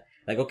set,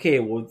 like, okay,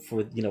 well,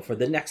 for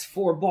the next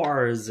 4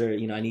 bars, or,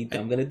 you know,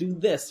 I'm gonna do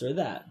this or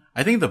that.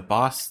 I think the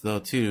Boss though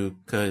too,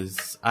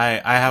 because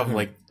I have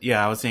like,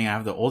 I was saying I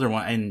have the older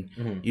one,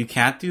 and you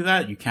can't do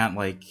that. You can't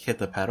like hit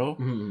the pedal,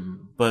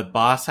 but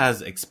Boss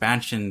has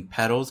expansion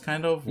pedals,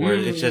 kind of, where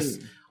it's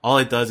just all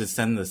it does is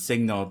send the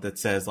signal that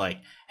says like,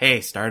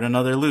 hey, start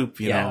another loop,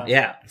 you know?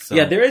 Yeah. So,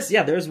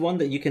 there's one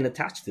that you can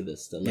attach to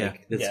this.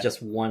 It's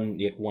just one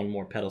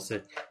more pedal.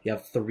 So you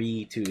have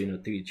 3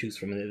 to choose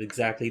from, and it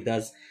exactly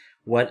does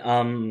what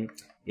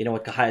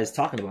what Kahaya is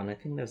talking about. And I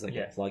think there's like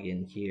a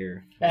plug-in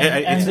here.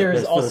 And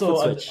there's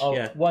also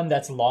one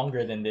that's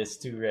longer than this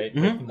too, right?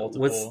 Like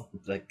multiple.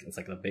 It's like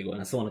the big one.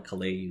 That's the one that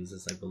Kalei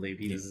uses, I believe.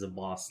 He uses a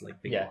Boss,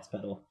 like big Boss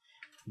pedal.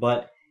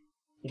 But,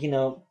 you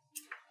know,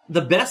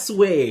 the best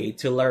way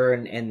to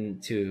learn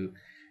and to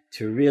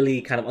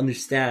really kind of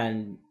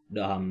understand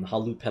how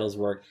loop pedals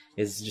work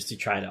is just to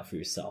try it out for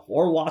yourself,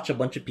 or watch a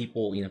bunch of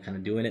people, you know, kind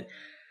of doing it.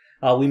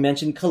 We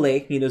mentioned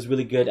Kalei, you know, is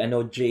really good. I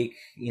know Jake,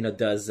 you know,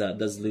 does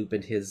loop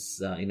in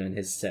his in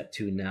his set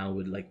too now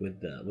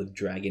with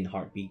Dragon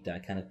Heartbeat,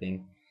 that kind of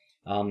thing.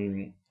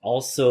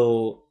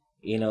 Also,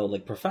 you know,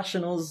 like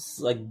professionals,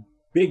 like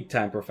big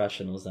time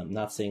professionals. I'm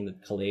not saying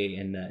that Kalei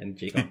and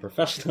Jake are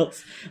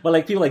professionals, but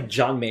like people like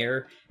John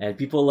Mayer and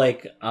people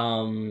like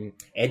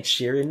Ed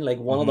Sheeran, like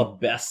one of the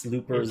best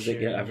loopers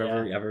that I've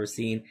ever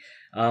seen.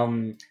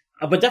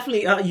 But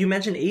definitely, you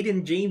mentioned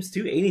Aiden James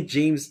too. Aiden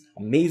James,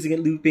 amazing at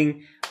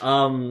looping.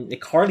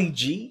 Carly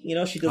G,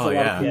 she does a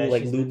lot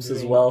of cool loops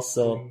as well.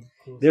 So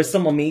there's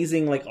some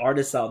amazing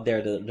artists out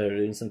there that are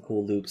doing some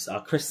cool loops.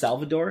 Chris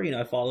Salvador,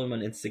 I follow him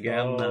on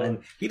Instagram, and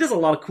he does a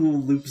lot of cool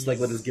loops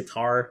with his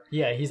guitar.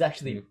 Yeah, he's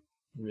actually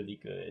really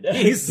good.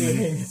 He's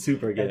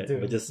super good,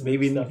 but just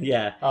maybe maybe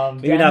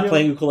Daniel, not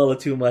playing ukulele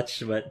too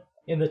much, but.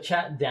 In the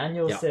chat,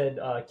 Daniel said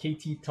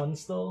KT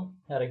Tunstall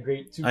had a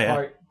great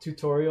two-part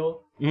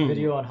tutorial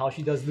video on how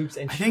she does loops,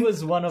 and she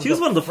was one of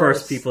the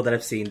first people that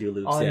I've seen do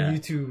loops on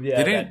YouTube.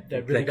 Yeah,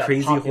 that really got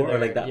crazy popular,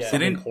 or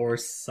that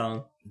horse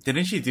song.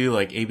 Didn't she do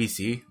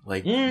ABC,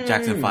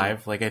 Jackson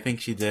 5? I think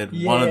she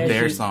did one of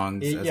their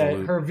songs as a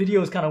loop. Her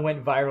videos kind of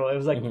went viral. It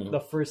was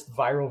the first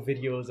viral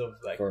videos of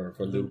for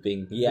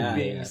looping. Yeah.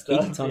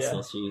 KT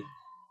Tunstall,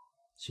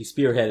 she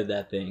spearheaded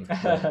that thing.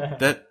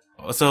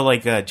 So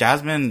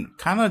Jasmine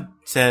kind of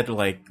said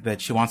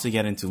that she wants to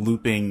get into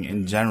looping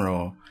in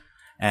general,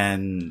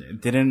 and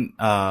didn't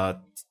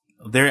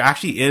there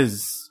actually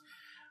is,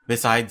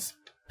 besides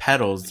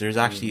pedals, there's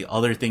actually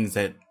other things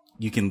that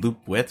you can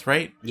loop with,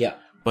 right? Yeah.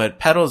 But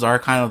pedals are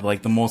kind of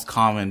the most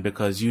common,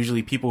 because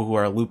usually people who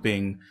are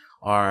looping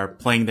are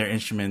playing their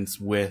instruments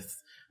with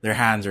their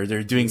hands, or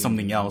they're doing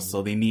something else,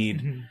 so they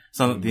need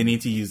they need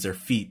to use their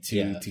feet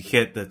to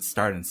hit the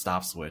start and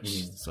stop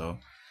switch. So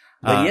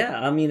but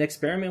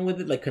experiment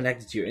with it,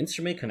 connect it to your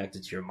instrument, connect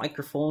it to your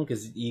microphone,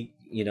 because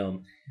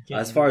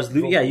as far as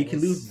you can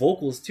loop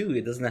vocals too.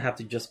 It doesn't have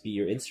to just be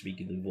your instrument.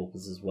 You can loop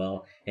vocals as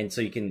well, and so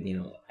you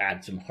can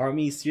add some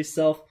harmonies to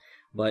yourself.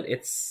 But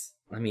it's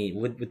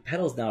with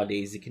pedals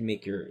nowadays, you can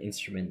make your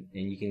instrument,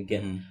 and you can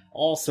get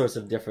all sorts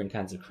of different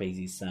kinds of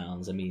crazy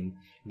sounds.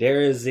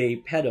 There is a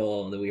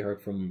pedal that we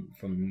heard from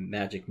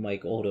Magic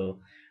Mike Odo.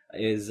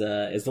 Is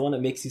the one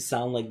that makes you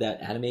sound like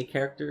that anime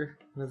character.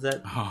 What is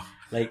that? Oh,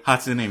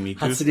 Hatsune Miku.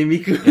 Hatsune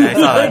Miku. Yeah, I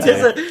saw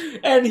that.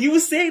 And he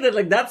was saying that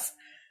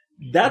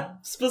that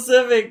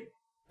specific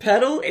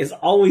pedal is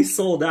always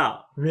sold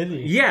out.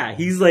 Really? Yeah,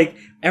 he's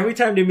every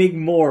time they make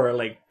more,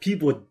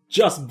 people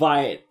just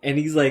buy it, and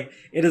he's it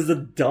is the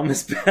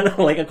dumbest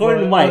pedal.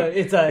 According to Mike,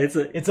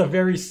 it's a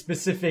very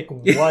specific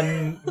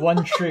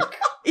one trick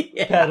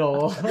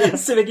pedal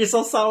to make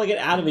yourself sound like an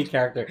anime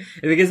character. And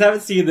if you guys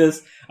haven't seen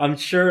this, I'm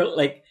sure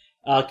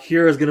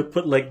Kira is gonna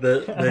put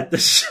the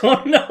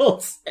show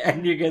notes,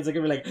 and you guys are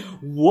gonna be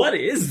what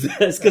is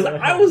this? Because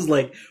I was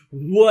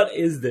what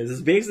is this?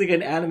 It's basically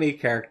an anime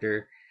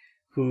character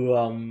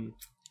who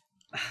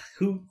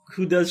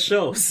does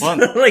shows. Well,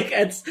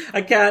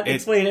 I can't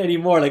explain it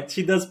anymore.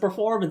 She does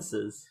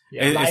performances.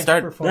 Live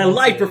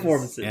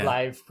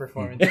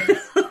performances.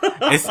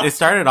 It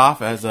started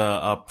off as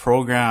a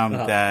program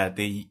that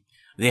they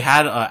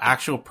had an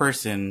actual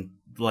person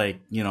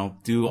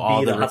do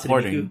all the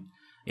recording.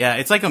 Yeah,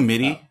 it's like a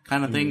MIDI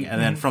kind of thing, and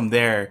then from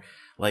there,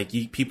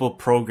 people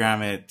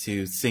program it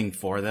to sing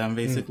for them,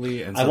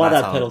 basically. And so I want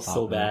that pedal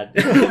so bad.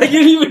 You don't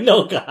even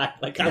know, guy.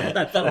 I want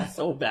that pedal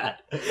so bad.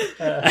 I forgot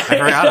about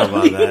that. I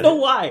don't even know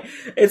why.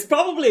 It's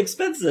probably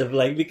expensive,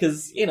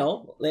 because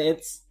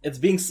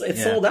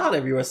it's sold out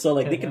everywhere. So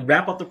they can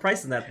wrap up the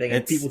price on that thing,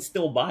 and people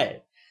still buy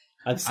it.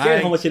 I'm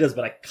scared how much it is,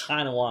 but I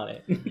kind of want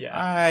it. Yeah,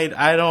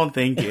 I don't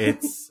think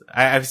it's.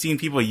 I've seen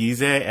people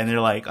use it, and they're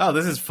like, "Oh,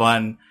 this is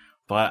fun."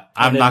 But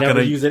I'm not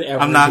gonna use it.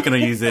 I'm not gonna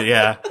use it.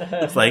 Yeah,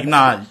 it's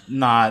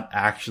not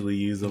actually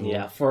usable.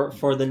 Yeah, for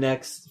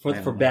bandits,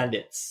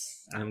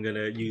 I'm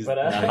gonna use the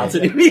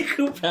Hatsune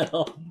Miku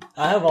pedal.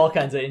 I have all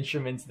kinds of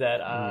instruments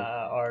that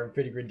are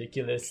pretty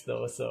ridiculous,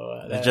 though.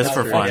 So just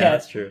for fun.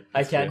 That's true.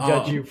 I can't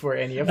judge you for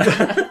any of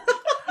that.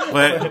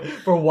 But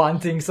for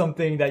wanting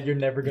something that you're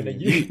never gonna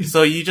use.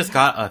 So you just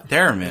got a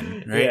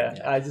theremin, right? Yeah,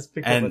 I just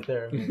picked up a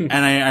theremin.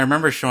 And I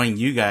remember showing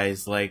you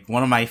guys,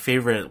 one of my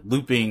favorite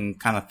looping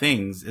kind of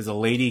things is a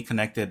lady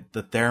connected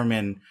the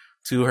theremin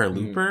to her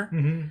looper.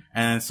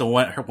 And so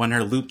when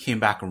her loop came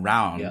back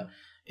around,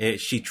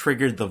 she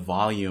triggered the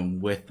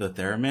volume with the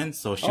theremin.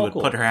 So she would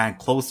put her hand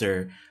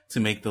closer to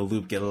make the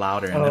loop get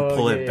louder, and then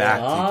pull it back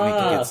to make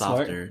it get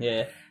softer.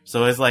 Yeah.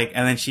 So it's and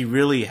then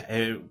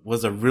it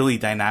was a really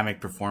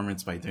dynamic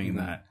performance by doing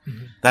that.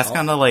 That's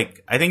kind of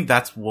I think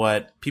that's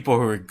what people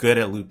who are good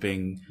at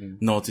looping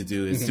know to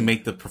do, is to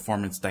make the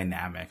performance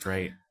dynamic,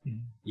 right?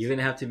 You're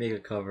gonna have to make a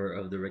cover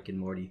of the Rick and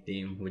Morty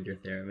theme with your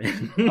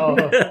theremin.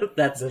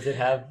 Does it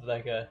have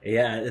a?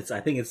 Yeah,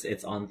 I think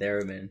it's on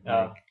theremin.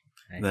 Oh.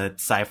 The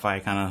sci-fi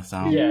kind of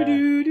sound. Yeah.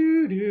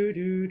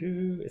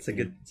 It's a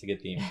good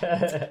theme.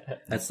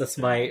 That's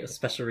my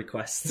special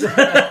request.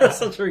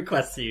 Such a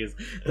request to use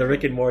the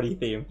Rick and Morty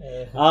theme.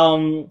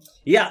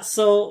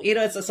 So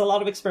it's a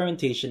lot of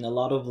experimentation, a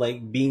lot of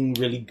being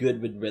really good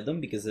with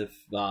rhythm, because if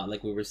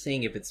like we were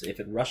saying, if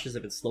it rushes,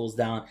 if it slows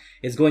down,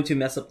 it's going to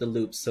mess up the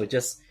loops. So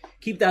just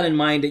keep that in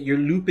mind, that you're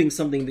looping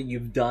something that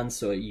you've done,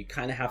 so you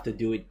kind of have to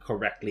do it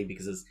correctly,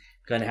 because it's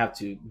gonna have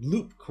to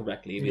loop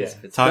correctly.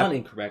 If it's done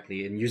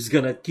incorrectly, and you're just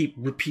gonna keep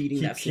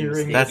repeating that same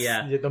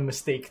mistake. The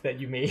mistake that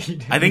you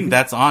made. I think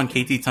that's on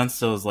KT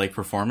Tunstall's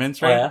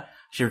performance, right?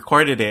 she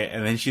recorded it,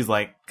 and then she's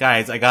like,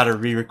 guys, I gotta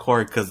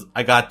re-record because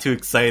I got too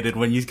excited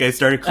when you guys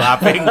started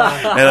clapping and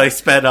I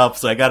sped up,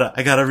 so I gotta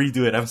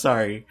redo it. I'm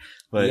sorry.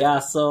 But yeah,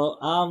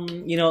 so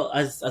you know,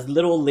 as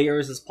little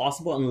layers as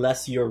possible,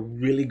 unless you're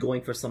really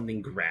going for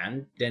something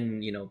grand,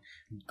 then you know,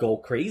 go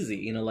crazy.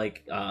 You know,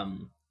 like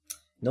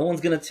no one's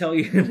gonna tell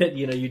you that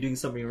you know you're doing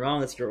something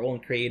wrong. It's your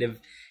own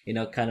creative, you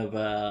know, kind of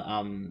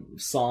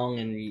song,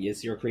 and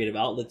it's your creative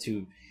outlet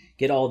to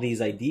get all these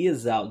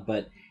ideas out.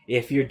 But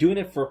if you're doing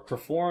it for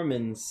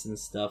performance and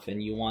stuff,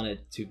 and you want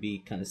it to be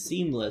kind of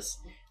seamless,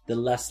 the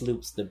less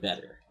loops, the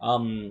better.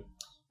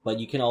 But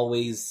you can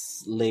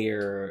always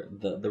layer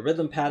the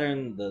rhythm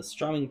pattern, the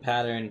strumming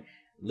pattern,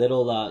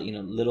 little you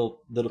know,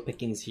 little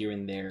pickings here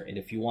and there. And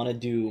if you want to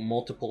do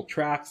multiple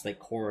tracks like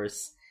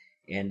chorus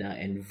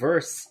and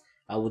verse,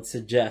 I would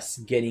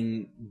suggest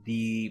getting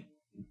the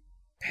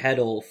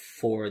pedal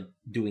for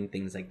doing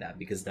things like that,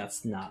 because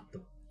that's not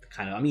the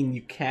kind of, I mean,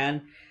 you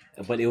can,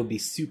 but it would be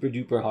super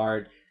duper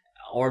hard.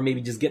 Or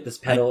maybe just get this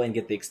pedal and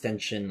get the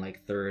extension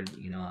like third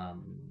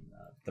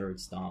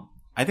stomp.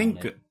 I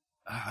think,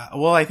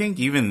 well, I think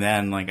even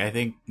then, like, I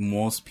think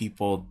most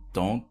people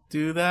don't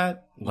do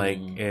that. Like,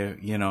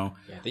 if, you know,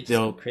 yeah, they just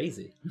go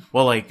crazy.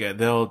 Well, like,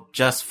 they'll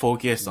just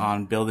focus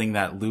on building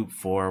that loop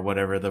for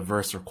whatever the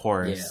verse or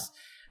chorus.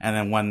 Yeah. And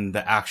then when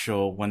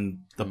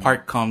the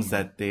part comes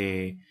that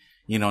they,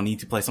 you know, need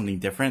to play something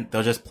different,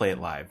 they'll just play it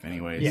live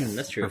anyways. Yeah,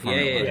 that's true.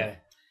 Yeah.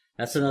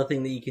 That's another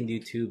thing that you can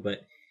do too,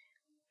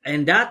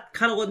 and that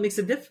kind of what makes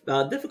it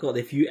difficult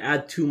if you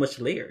add too much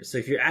layers. So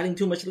if you're adding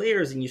too much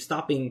layers and you're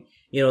stopping,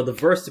 you know, the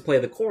verse to play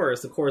the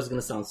chorus is going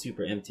to sound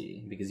super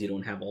empty because you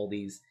don't have all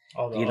these,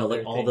 all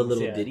the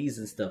little ditties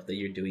and stuff that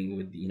you're doing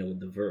with, you know, with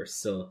the verse.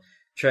 So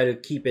try to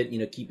keep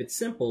it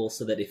simple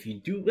so that if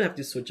you do have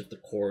to switch up the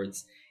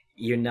chords,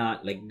 you're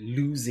not like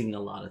losing a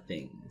lot of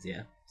things.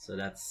 Yeah. So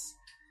that's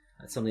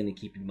something to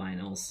keep in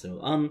mind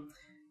also.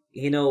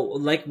 You know,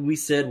 like we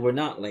said, we're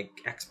not like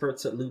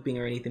experts at looping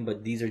or anything,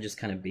 but these are just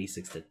kind of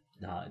basics that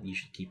you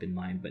should keep in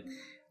mind. But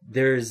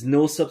there's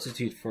no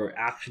substitute for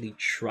actually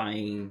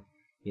trying,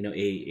 you know,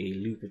 a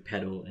looper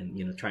pedal and,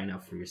 you know, trying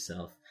out for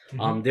yourself.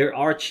 Mm-hmm. There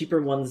are cheaper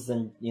ones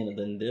than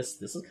this.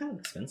 This is kind of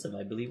expensive,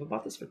 I believe. I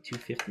bought this for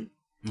 $250.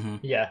 Mm-hmm.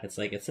 Yeah, it's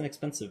an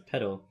expensive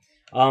pedal.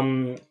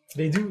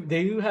 They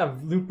do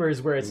have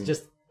loopers where it's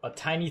just a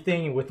tiny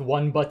thing with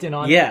one button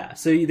on. Yeah,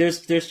 so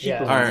there's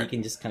cheaper ones you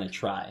can just kind of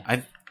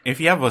try. If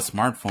you have a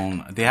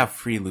smartphone, they have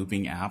free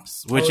looping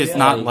apps, which is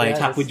not like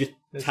tap with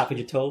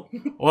your toe.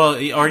 Well,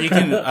 or you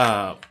can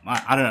I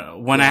don't know,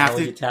 when I have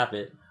to tap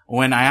it.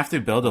 When I have to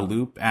build a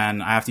loop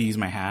and I have to use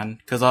my hand,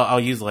 because I'll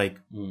use like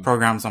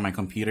programs on my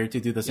computer to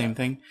do the same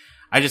thing.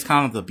 I just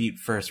count the beat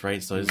first,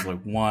 right? So it's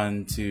like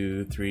 1,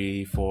 2,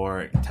 3,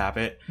 4, tap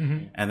it,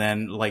 and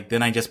then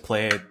I just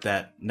play it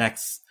that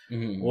next.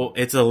 Well,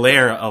 it's a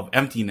layer of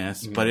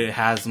emptiness, but it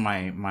has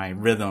my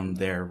rhythm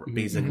there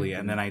basically,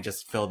 and then I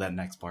just fill that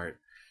next part.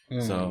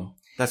 So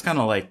that's kind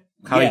of like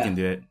how you can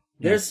do it.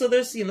 There's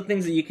you know,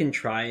 things that you can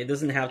try. It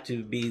doesn't have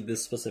to be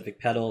this specific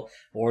pedal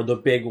or the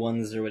big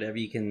ones or whatever.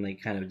 You can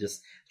like kind of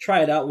just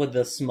try it out with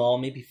the small,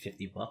 maybe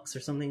 $50 or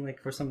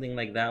something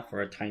like that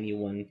for a tiny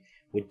one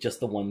with just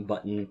the one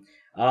button.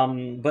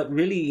 But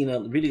really, you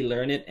know, really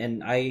learn it.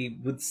 And I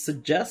would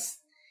suggest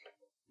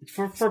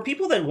for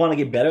people that want to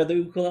get better at the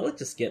ukulele,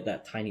 just get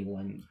that tiny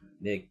one,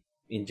 like,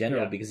 in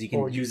general, because you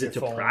can use it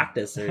to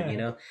practice, or you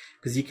know,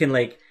 because you can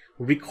like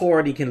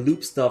record, you can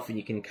loop stuff, and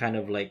you can kind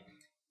of like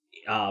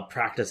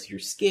practice your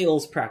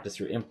scales, practice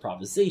your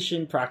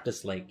improvisation,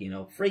 practice like, you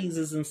know,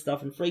 phrases and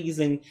stuff and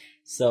phrasing.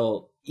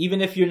 So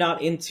even if you're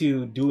not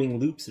into doing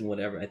loops and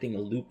whatever, I think a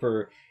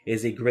looper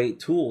is a great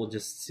tool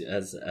just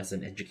as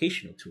an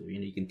educational tool. You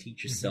know, you can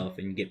teach yourself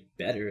and get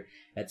better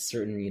at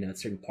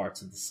certain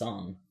parts of the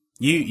song.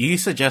 You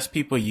suggest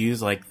people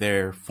use like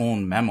their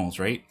phone memos,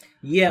 right?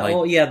 Yeah.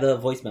 The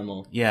voice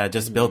memo. Yeah,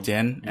 just built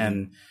in.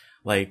 And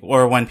like,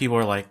 or when people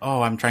are like,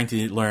 oh, I'm trying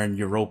to learn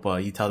Europa,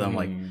 you tell them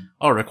like,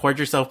 oh, record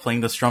yourself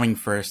playing the strumming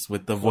first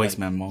with the voice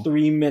memo.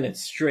 3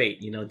 minutes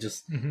straight, you know,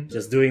 just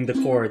doing the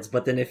chords.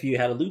 But then if you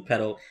had a loop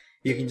pedal,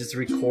 you can just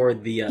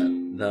record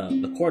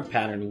the chord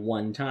pattern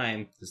one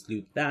time, just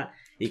loop that.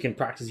 You can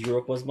practice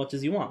Europa as much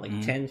as you want,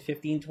 like 10,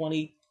 15,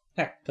 20,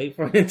 heck, play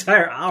for an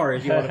entire hour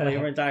if you want to play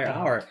for an entire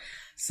hour.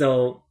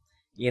 So,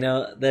 you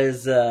know,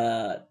 there's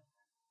no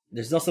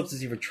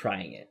substitute for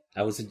trying it.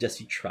 I would suggest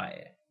you try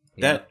it.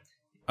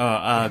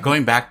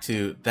 Going back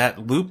to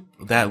that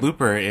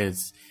looper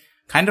is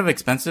kind of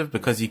expensive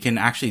because you can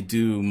actually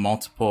do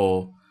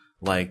multiple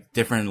like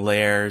different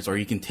layers, or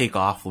you can take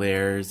off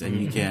layers,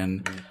 and you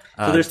can.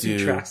 So there's 2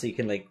 tracks, so you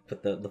can like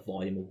put the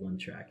volume of one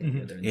track in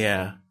the other.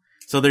 Yeah.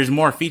 So there's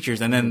more features,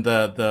 and then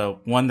the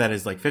one that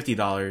is like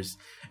 $50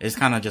 is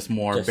kind of just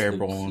more bare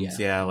bones.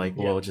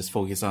 We'll just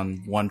focus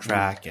on one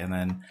track and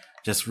then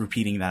just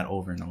repeating that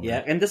over and over.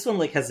 Yeah, and this one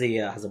like has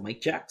a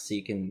mic jack, so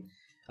you can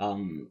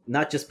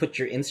not just put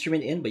your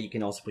instrument in, but you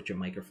can also put your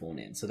microphone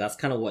in. So that's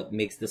kind of what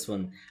makes this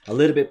one a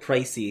little bit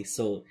pricey.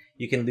 So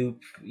you can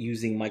loop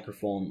using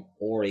microphone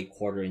or a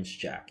 1/4-inch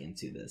jack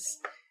into this.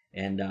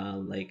 And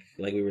like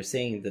we were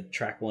saying, the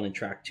track 1 and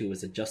track 2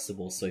 is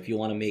adjustable. So if you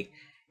want to make,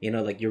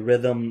 like your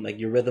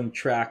rhythm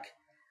track,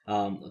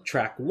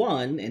 track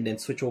 1, and then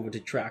switch over to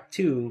track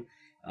 2,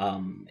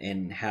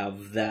 and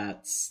have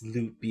that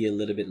loop be a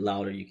little bit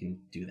louder, you can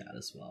do that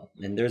as well.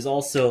 And there's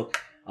also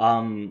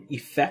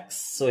effects.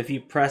 So if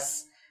you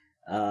press,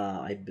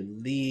 I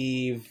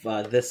believe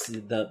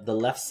the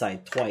left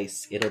side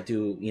twice, it'll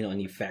do an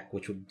effect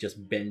which would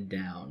just bend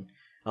down.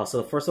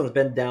 So the first one's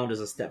bend down. There's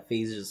a step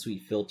phase, there's a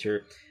sweep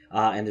filter,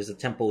 and there's a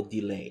tempo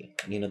delay.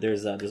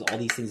 There's all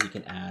these things you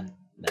can add.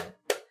 Now,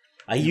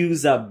 I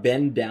use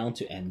bend down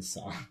to end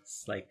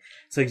songs,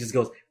 so it just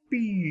goes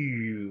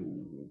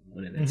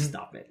and then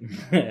stop it.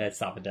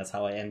 Stop it. That's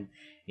how I end.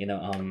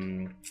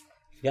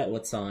 Forgot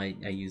what song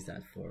I use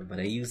that for, but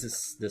I use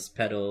this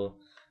pedal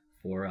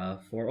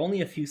for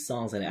only a few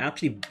songs, and I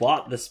actually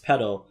bought this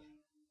pedal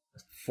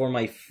for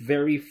my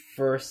very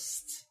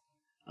first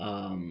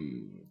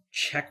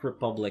Czech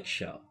Republic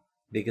show,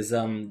 because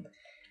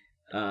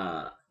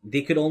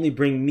they could only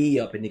bring me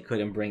up and they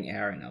couldn't bring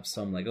Aaron up.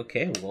 So I'm like,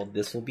 okay, well,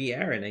 this will be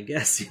Aaron, I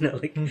guess.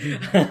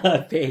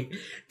 Paying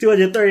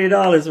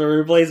 $230 for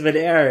replacement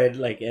Aaron,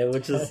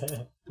 which is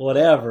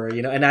whatever,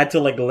 and I had to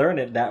learn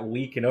it that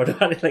week in order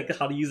to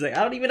how to use it.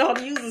 I don't even know how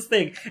to use this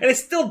thing, and I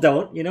still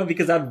don't,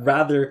 because I'd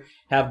rather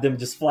have them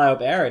just fly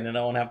up Aaron, and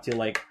I won't have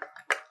to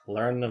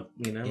learn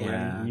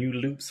learn new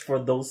loops for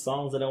those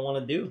songs that I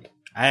want to do.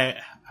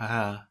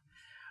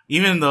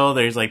 Even though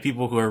there's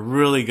people who are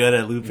really good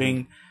at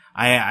looping,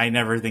 I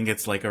never think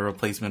it's a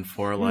replacement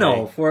for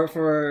no,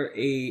 for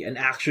an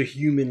actual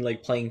human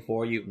playing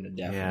for you.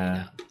 Definitely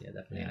not. Yeah,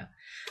 definitely not.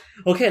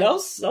 Okay, that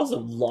was a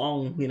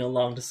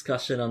long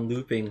discussion on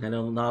looping. I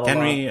know not a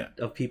lot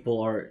of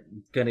people are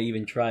gonna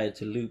even try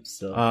to loop.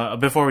 So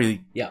before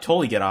we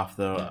totally get off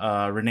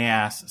though, Renee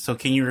asks, so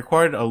can you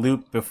record a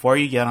loop before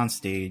you get on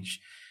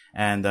stage?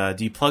 And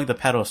do you plug the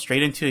pedal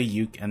straight into a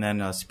uke and then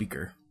a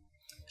speaker?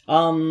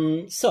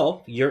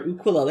 So your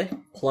ukulele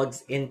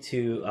plugs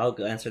into, I'll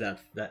answer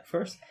that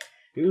first.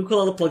 Your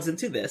ukulele plugs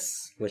into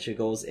this, which it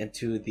goes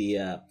into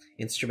the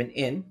instrument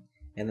in,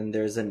 and then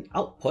there's an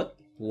output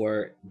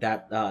where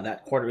that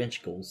 1/4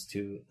 inch goes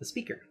to the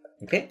speaker,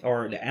 okay,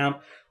 or the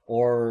amp,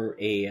 or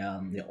a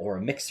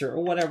mixer,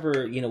 or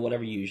whatever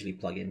you usually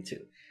plug into.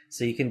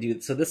 So you can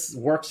do, so this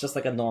works just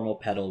like a normal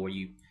pedal where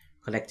you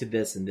connect to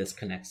this and this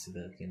connects to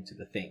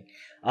the thing.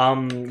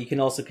 You can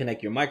also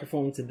connect your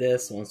microphone to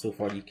this, so on and so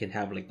forth. You can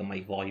have the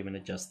mic volume and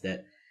adjust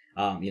it,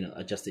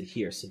 adjust it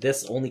here. So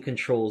this only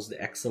controls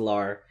the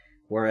XLR,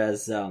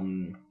 whereas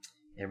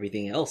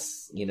everything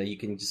else, you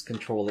can just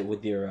control it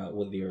with your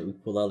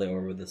ukulele,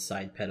 or with the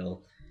side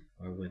pedal,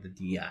 or with the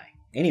DI.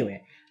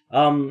 Anyway,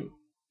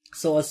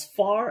 so as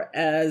far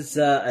as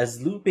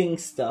looping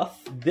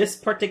stuff, this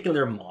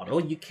particular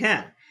model you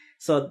can.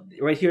 So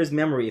right here is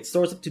memory. It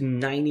stores up to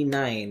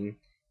 99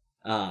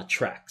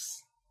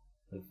 tracks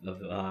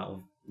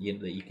that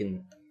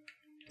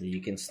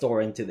you can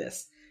store into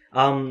this.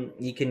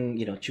 You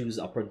can choose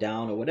up or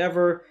down or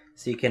whatever.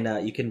 So you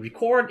can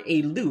record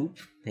a loop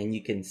and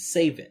you can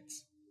save it.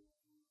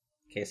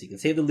 Okay, so you can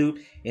save the loop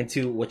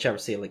into whichever.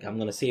 Say I'm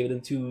gonna save it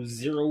into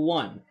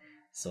 01.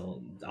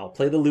 So I'll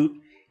play the loop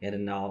and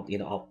then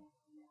I'll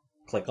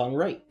click on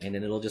write, and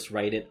then it'll just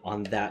write it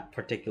on that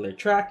particular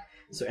track.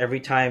 So every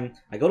time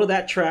I go to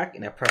that track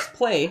and I press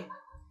play,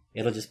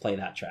 it'll just play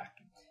that track.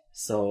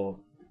 So,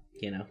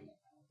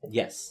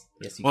 yes,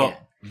 you can.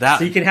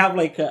 So you can have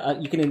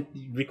you can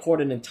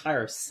record an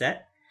entire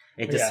set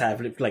and just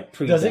have it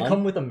pre-done. Does it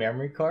come with a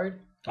memory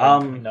card?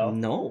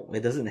 No,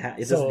 it doesn't have.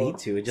 It doesn't need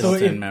to. It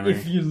just in memory.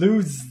 If you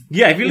lose,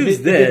 if you lose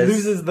this, if it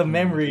loses the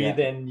memory,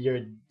 then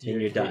you're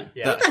done.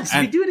 Yeah,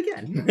 we do it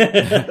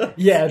again.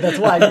 Yeah, that's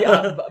why.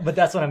 But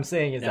that's what I'm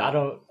saying is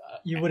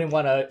you wouldn't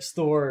want to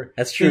store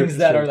things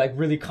that are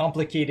really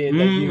complicated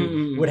that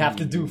you would have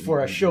to do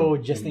for a show,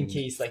 just in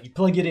case you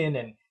plug it in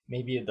and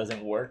maybe it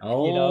doesn't work.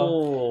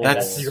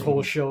 That's your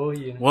whole show.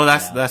 Well,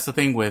 that's the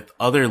thing with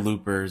other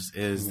loopers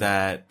is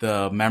that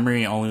the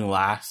memory only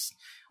lasts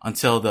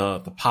until the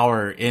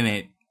power in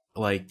it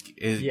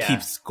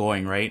keeps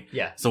going, right?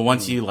 Yeah. So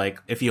once you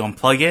if you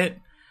unplug it,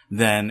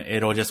 then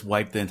it'll just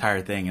wipe the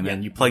entire thing, and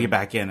then you plug it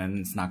back in, and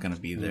it's not going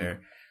to be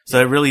there. So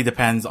it really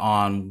depends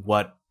on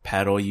what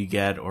pedal you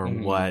get or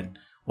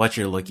what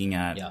you're looking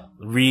at.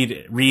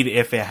 Read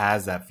if it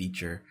has that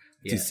feature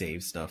to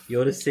save stuff.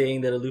 Yoda's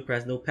saying that a looper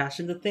has no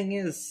passion. The thing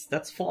is,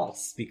 that's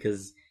false,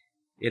 because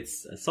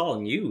it's all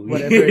in you.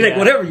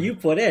 Whatever you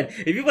put in.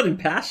 If you put in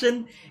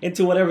passion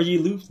into whatever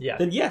you loop,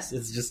 then yes,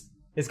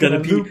 it's gonna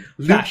be loop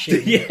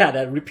passion.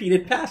 That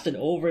repeated passion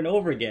over and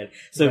over again.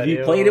 So if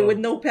you played it with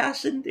no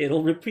passion,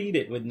 it'll repeat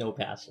it with no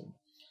passion.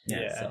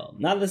 Yeah. So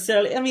not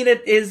necessarily. I mean,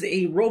 it is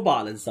a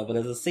robot and stuff, but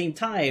at the same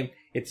time,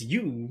 it's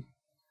you.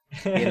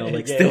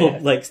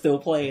 Still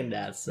playing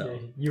that. So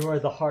you are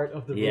the heart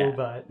of the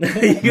robot.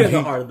 You're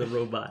the heart of the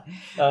robot.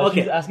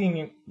 She's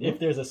asking if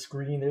there's a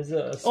screen. There's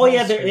a there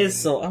screen. is.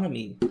 So let's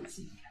see. You gotta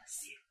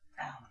see it.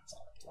 That's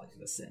all. Plug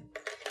this in.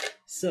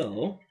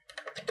 So,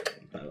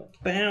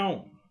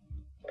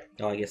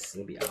 I guess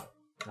it'll be out.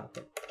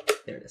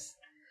 There it is.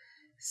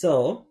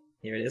 So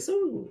here it is.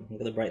 Ooh,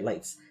 look at the bright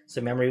lights.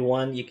 So memory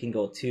 1, you can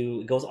go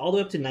to, it goes all the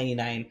way up to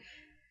 99.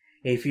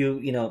 If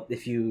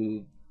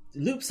you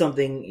loop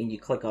something and you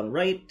click on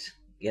write,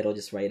 it'll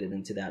just write it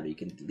into that. Or you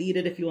can delete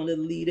it if you want to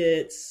delete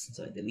it.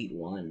 So I delete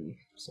 1,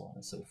 so on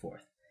and so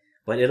forth.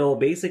 But it'll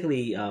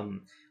basically,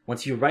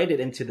 once you write it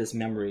into this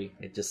memory,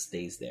 it just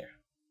stays there.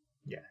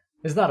 Yeah.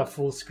 It's not a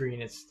full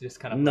screen. It's just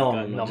kind of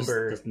like a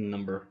number, just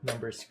number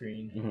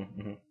screen.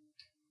 Mm-hmm,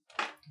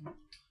 mm-hmm.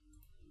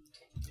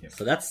 Yeah.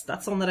 So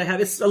that's one that I have.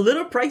 It's a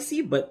little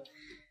pricey, but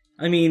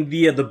I mean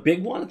the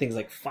big one I think is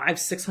like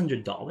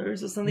 $500-$600 or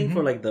something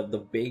for like the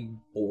big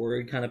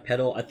board kind of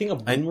pedal. I think a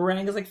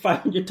boomerang is like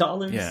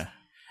 $500. Yeah.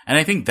 And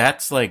I think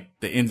that's like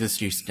the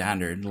industry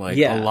standard. Like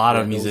a lot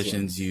of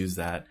musicians use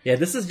that. Yeah,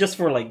 this is just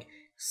for like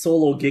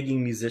solo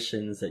gigging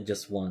musicians that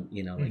just want,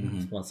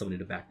 just want somebody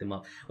to back them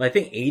up. Well, I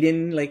think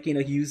Aiden,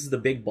 he uses the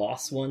Big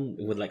Boss one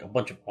with like a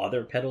bunch of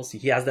other pedals.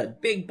 He has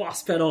that Big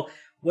Boss pedal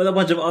with a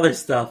bunch of other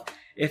stuff.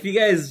 If you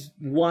guys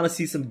want to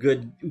see some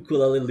good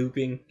ukulele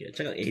looping,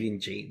 check out Aiden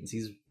James.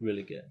 He's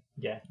really good.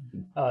 Yeah.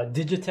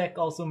 Digitech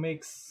also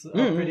makes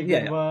a pretty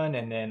good one.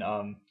 And then,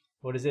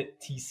 what is it?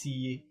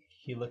 TC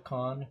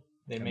Helicon.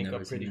 They make a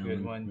pretty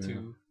good one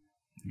too.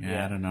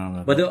 Yeah, I don't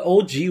know. But the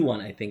OG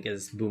one, I think,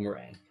 is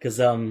Boomerang. Because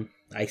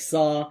I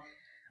saw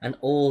an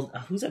old...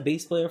 who's that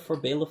bass player for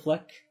Bela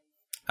Fleck?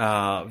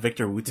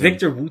 Victor Wooten.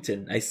 Victor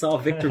Wooten. I saw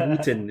Victor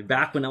Wooten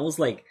back when I was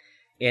like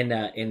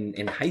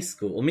in high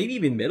school, or maybe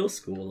even middle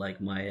school. Like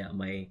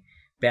my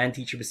band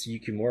teacher, Mr.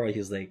 Yukimura, he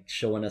was like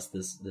showing us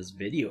this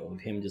video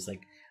of him just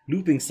like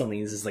looping something.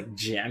 He's just like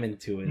jamming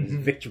to it. And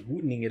Victor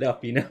Wootening it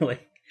up,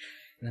 like...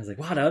 And I was like,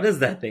 wow, what is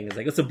that thing? It's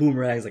like, it's a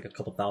boomerang. It's like a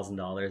couple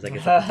 $1,000s. Like,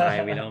 it's at the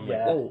time, I'm like,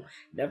 oh,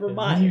 never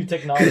mind. New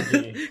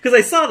technology. Because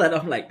I saw that.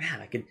 I'm like,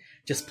 man, I could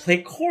just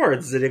play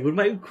chords with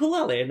my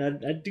ukulele. And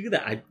I'd do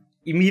that.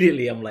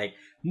 I'm like,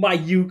 my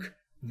uke,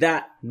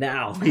 that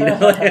now.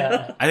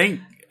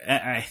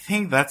 I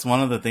think that's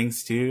one of the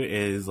things, too,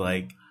 is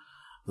like,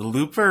 the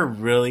looper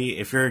really,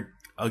 if you're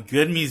a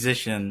good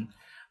musician,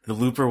 the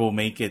looper will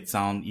make it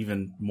sound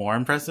even more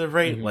impressive,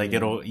 right? Mm-hmm. Like,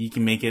 you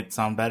can make it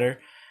sound better.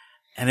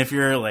 And if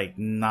you're like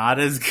not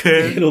as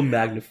good, it'll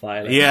magnify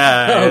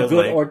how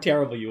good or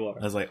terrible you are.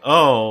 I was like,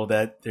 oh,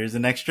 that there's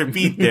an extra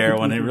beat there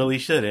when it really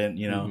shouldn't,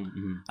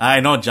 I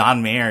know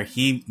John Mayer,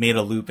 he made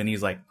a loop and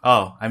he's like,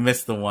 oh, I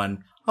missed the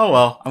one. Oh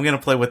well, I'm gonna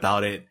play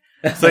without it.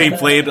 So he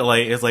played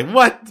it's like,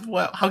 what?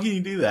 How can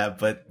you do that?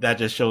 But that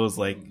just shows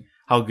like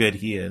how good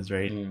he is,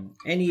 right?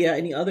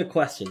 Any other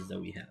questions that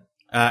we have?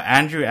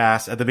 Andrew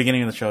asked at the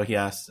beginning of the show. He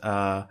asked,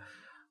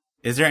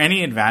 is there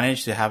any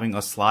advantage to having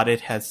a slotted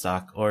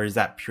headstock, or is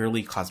that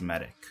purely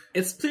cosmetic?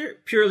 It's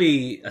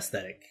purely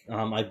aesthetic,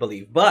 I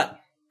believe.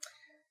 But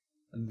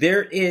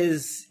there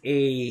is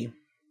the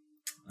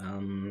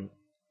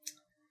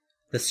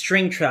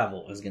string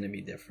travel is going to be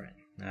different.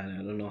 I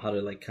don't know how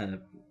to kind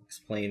of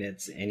explain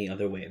it any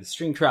other way. The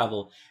string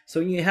travel.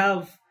 So you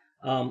have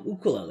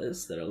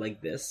ukuleles that are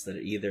like this, that are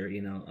either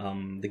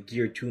the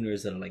gear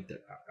tuners that are like the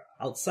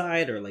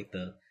outside, or like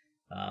the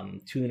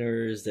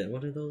tuners that,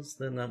 what are those?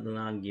 The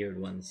non-geared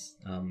ones.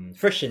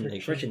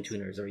 Friction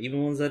tuners, or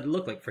even ones that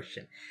look like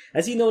friction.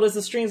 As you notice,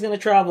 the string's going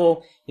to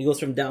travel. It goes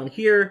from down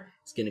here,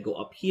 it's going to go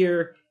up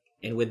here,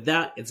 and with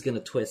that, it's going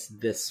to twist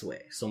this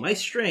way. So my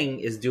string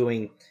is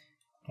doing...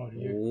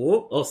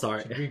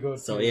 sorry.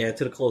 To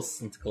the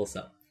close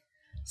up.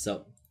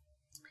 So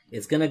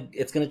it's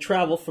gonna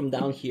travel from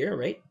down here,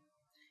 right?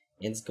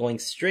 It's going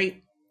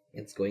straight.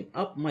 It's going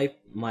up my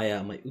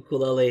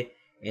ukulele.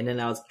 And then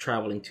now it's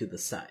traveling to the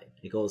side.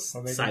 It goes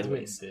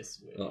sideways.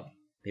 This way. Oh,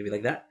 maybe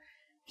like that.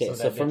 Okay,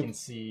 so from, they can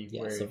see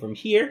so from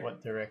here,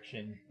 what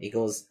direction it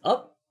goes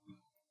up,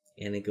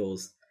 and it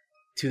goes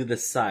to the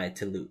side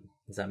to loop.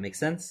 Does that make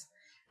sense?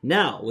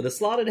 Now with a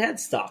slotted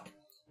headstock,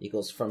 it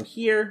goes from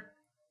here,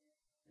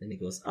 then it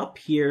goes up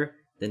here,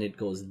 then it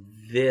goes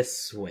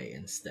this way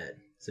instead.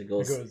 So it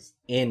goes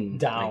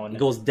down. It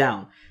goes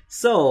down.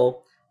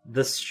 So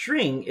the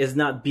string is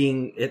not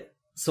being it.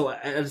 So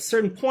at a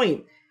certain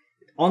point,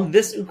 on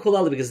this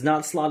ukulele, because it's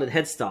not slotted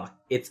headstock,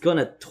 it's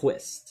gonna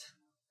twist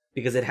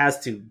because it has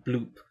to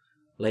loop,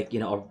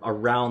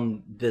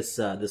 around this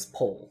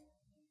pole,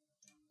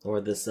 or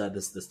this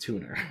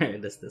tuner,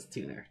 this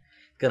tuner.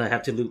 It's gonna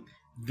have to loop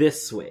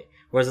this way,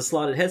 whereas a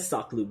slotted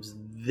headstock loops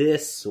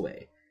this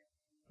way.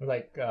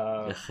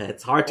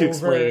 It's hard to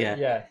explain.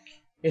 Yeah.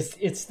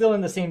 It's still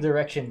in the same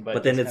direction,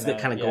 but then it's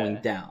kind of going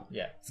down.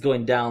 Yeah, it's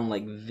going down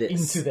like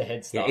this into the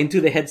headstock. Yeah, into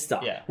the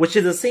headstock. Yeah, which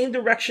is the same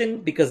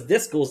direction because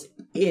this goes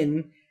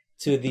in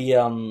to the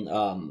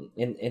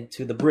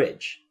into the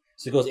bridge.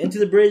 So it goes into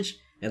the bridge,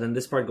 and then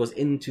this part goes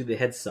into the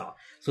headstock.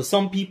 So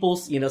some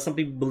people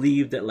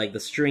believe that like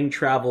the string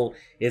travel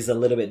is a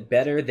little bit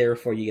better,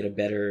 therefore you get a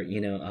better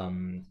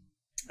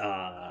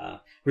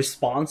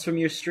response from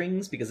your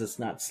strings because it's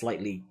not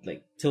slightly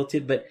like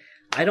tilted, but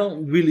I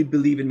don't really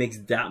believe it makes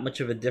that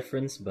much of a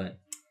difference, but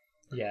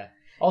yeah.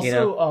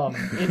 Also,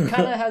 it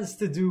kind of has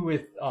to do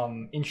with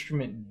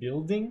instrument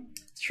building.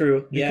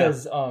 True,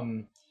 because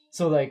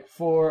So like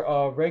for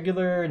a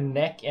regular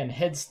neck and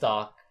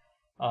headstock,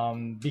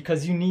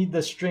 because you need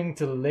the string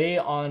to lay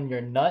on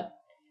your nut,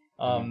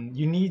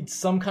 you need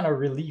some kind of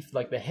relief.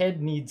 Like the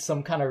head needs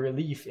some kind of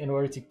relief in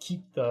order to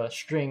keep the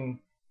string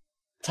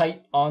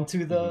tight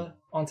onto the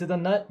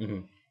nut.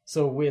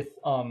 So with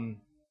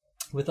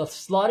a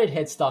slotted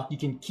headstock, you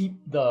can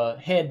keep the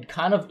head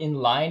kind of in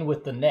line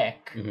with the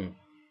neck,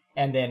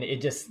 and then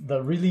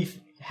the relief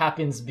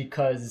happens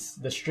because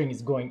the string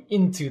is going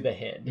into the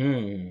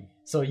head.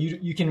 So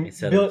you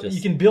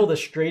can build a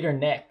straighter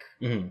neck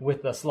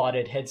with a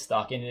slotted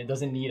headstock, and it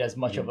doesn't need as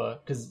much of a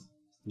because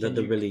the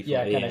relief.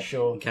 Kind of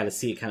show. You kind of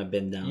see it kind of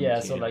bend down. Yeah,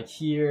 so like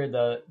here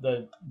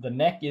the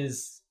neck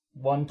is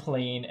one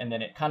plane, and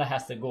then it kind of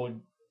has to go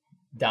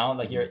down.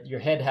 Like your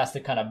head has to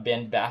kind of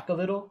bend back a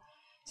little.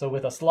 So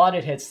with a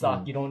slotted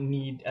headstock, you don't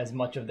need as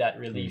much of that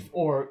relief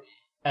or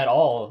at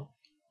all.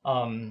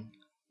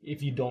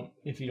 If you don't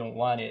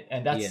want it,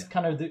 and that's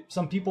kind of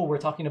some people were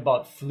talking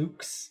about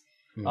flukes,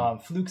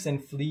 flukes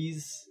and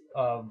fleas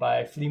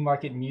by Flea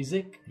Market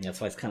Music.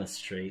 That's why it's kind of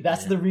straight.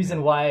 That's the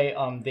reason why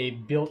they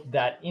built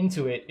that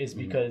into it is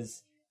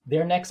because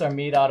their necks are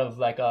made out of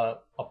like a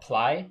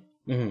ply,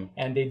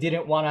 and they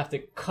didn't want to have to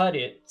cut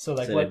it. So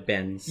like it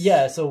bends.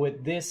 Yeah. So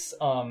with this,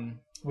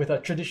 with a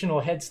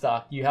traditional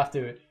headstock, you have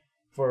to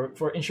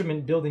for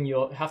instrument building,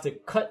 you'll have to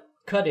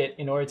cut it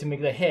in order to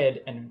make the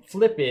head and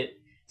flip it,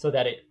 so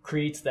that it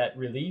creates that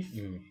relief,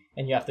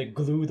 and you have to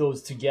glue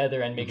those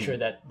together and make sure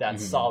that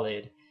that's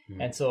solid.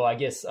 And so I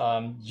guess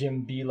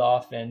Jim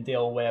Beloff and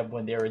Dale Webb,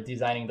 when they were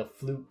designing the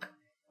fluke,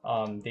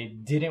 they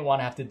didn't want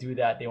to have to do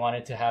that. They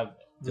wanted to have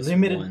the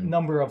limited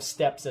number of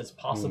steps as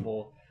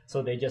possible.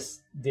 So they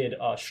just did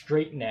a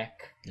straight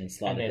neck, and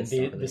then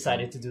they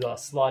decided to do a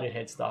slotted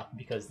headstock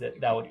because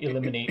that would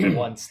eliminate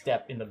one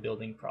step in the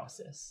building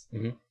process.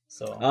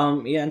 So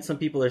and some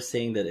people are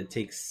saying that it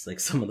takes like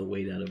some of the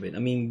weight out of it. I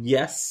mean,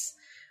 yes.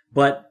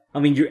 But, I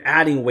mean, you're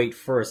adding weight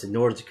first in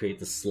order to create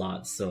the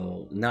slot,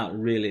 so not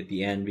really at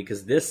the end,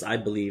 because this, I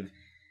believe,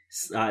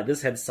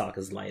 this headstock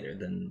is lighter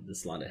than the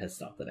slotted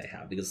headstock that I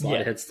have, because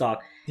slotted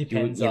headstock,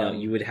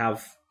 you would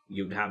have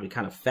it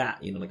kind of fat,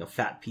 like a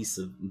fat piece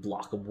of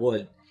block of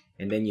wood,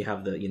 and then you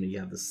have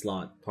the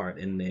slot part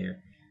in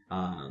there,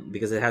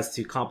 because it has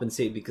to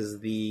compensate,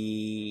 because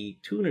the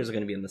tuners are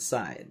going to be on the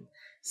side.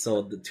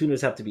 So the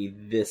tuners have to be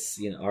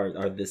this,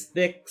 are this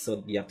thick,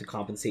 so you have to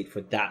compensate for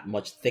that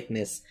much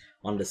thickness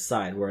on the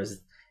side. Whereas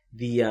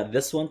the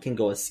this one can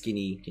go as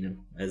skinny,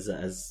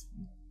 as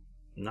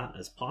not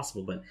as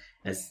possible, but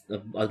as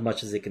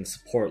much as it can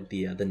support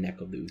the neck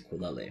of the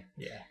ukulele.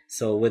 Yeah.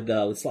 So with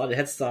slotted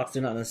headstocks,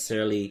 they're not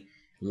necessarily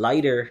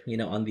lighter,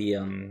 on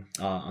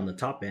the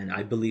top end.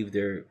 I believe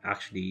they're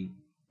actually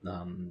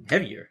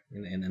heavier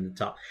in the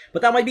top,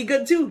 but that might be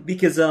good too,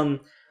 because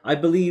I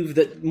believe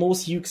that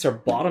most ukes are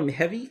bottom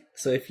heavy,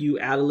 so if you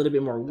add a little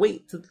bit more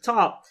weight to the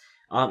top,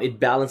 it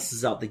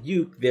balances out the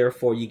uke.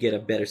 Therefore, you get a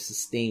better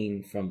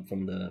sustain from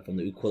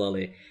the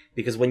ukulele.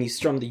 Because when you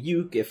strum the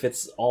uke, if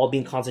it's all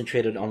being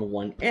concentrated on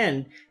one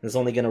end, it's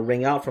only going to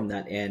ring out from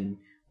that end.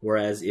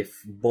 Whereas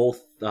if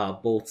both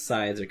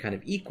sides are kind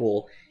of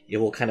equal, it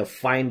will kind of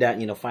find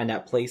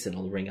that place, and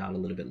it'll ring out a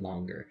little bit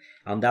longer.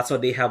 That's why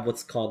they have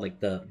what's called like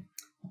the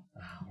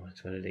what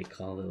do they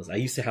call those? I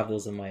used to have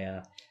those on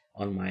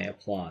my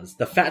applause,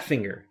 the fat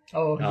finger.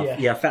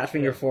 Fat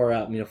finger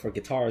for for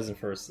guitars and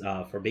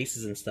for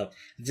basses and stuff.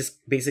 It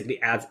just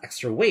basically adds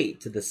extra weight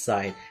to the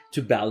side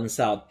to balance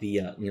out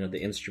the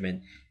the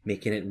instrument,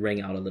 making it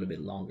ring out a little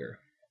bit longer.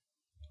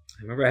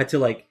 I remember I had to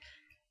like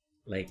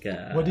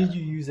what did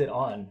you use it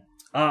on?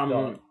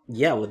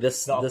 With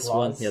this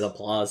one, the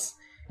applause.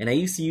 And I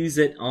used to use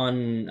it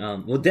on,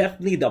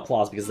 definitely the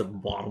applause, because the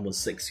bottom was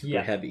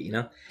super heavy,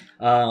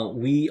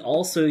 We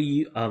also,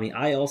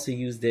 I also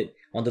used it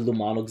on the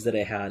Lumanogs that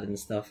I had and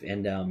stuff,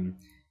 and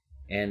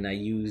I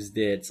used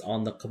it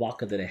on the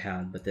Kabaka that I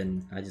had, but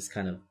then I just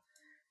kind of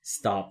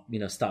stopped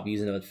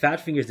using it. But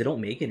Fat Fingers, they don't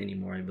make it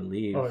anymore, I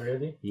believe. Oh,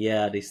 really?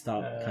 Yeah, they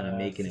stopped kind of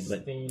making it,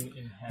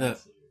 but...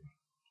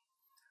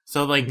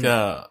 So, like,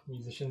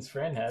 Musician's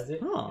Friend has it.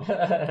 Oh,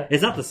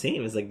 it's not the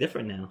same. It's, like,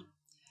 different now.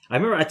 I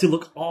remember I had to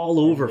look all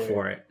over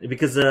for it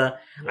because I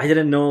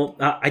didn't know.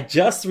 I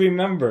just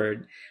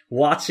remembered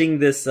watching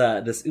this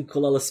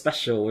ukulele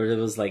special where it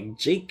was like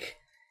Jake,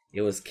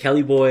 it was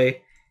Kelly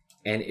Boy,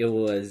 and it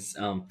was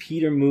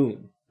Peter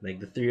Moon. Like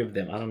the three of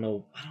them. I don't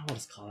know what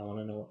it's called. I want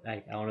to know.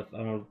 I want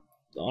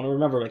to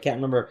remember. I can't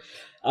remember.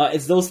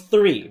 It's those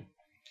three,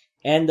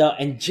 and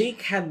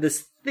Jake had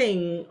this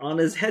thing on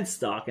his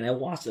headstock, and I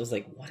watched it. I was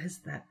like, what is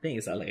that thing?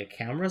 Is that like a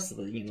camera? So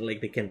that,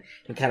 like they can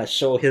kind of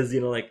show his,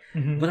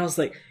 but I was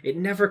like, it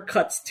never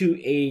cuts to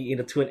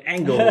to an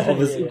angle of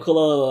his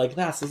ukulele like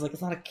that. So it's like,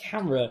 it's not a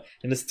camera,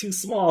 and it's too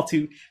small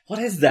to, what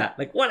is that?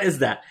 Like, what is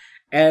that?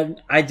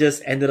 And I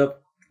just ended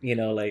up,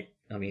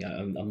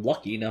 I'm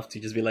lucky enough to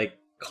just be like,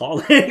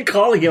 calling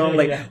him. I'm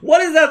like, what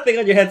is that thing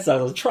on your headstock?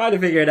 I was trying to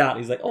figure it out.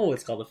 He's like, oh,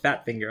 it's called a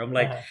fat finger. I'm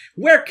like,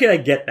 where can I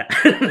get that?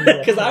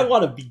 Because I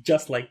want to be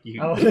just like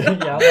you.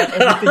 Everything you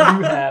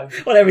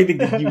have. Want everything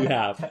that you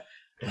have.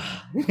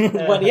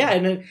 But yeah,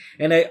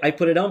 and I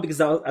put it on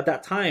because at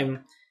that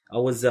time I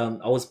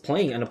was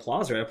playing an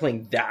applause, right? I was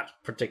playing that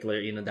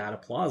particular, that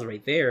applause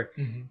right there,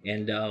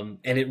 and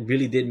it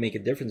really did make a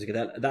difference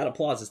because that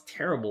applause is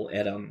terrible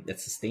at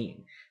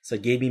sustain. So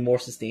it gave me more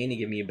sustain, it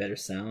gave me a better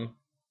sound.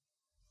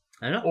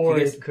 I don't know. Or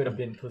it could have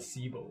been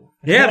placebo.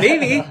 Yeah,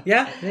 maybe.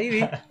 Yeah,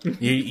 maybe.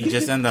 You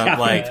just end up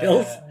like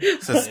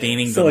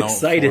sustaining So the note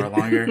excited. for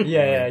longer.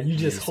 Yeah, you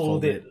just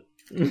hold it.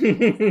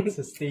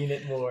 Sustain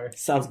it more.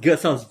 Sounds good.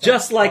 Sounds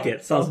just like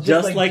it. Sounds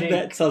just like Jake.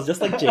 that. Sounds just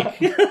like Jake.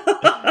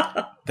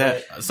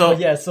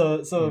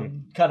 So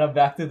kind of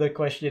back to the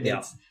question. Yeah.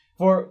 It's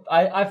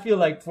I feel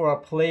like for a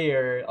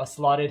player, a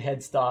slotted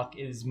headstock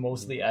is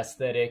mostly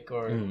aesthetic,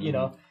 or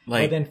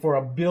but then for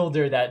a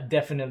builder, that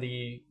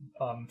definitely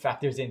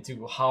factors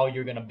into how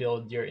you're gonna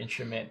build your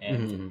instrument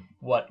and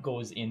what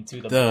goes into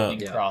the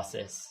building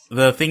process.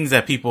 The things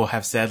that people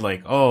have said,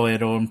 like, oh,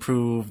 it'll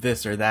improve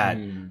this or that,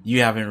 you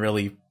haven't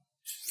really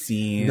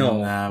seen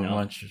that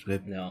much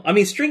with. No, I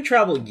mean string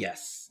travel.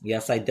 Yes,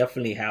 I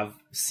definitely have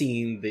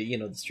seen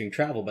the string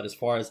travel, but as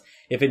far as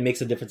if it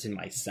makes a difference in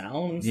my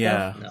sound and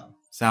stuff, no.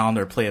 Sound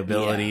or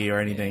playability or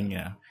anything,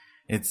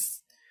 it's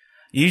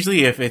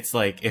usually if it's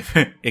like if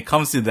it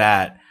comes to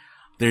that,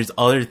 there's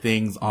other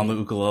things on the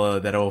ukulele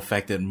that will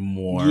affect it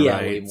more,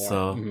 right? Way more.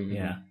 So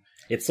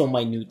it's so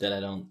minute that I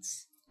don't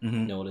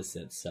notice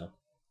it. So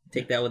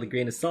take that with a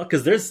grain of salt,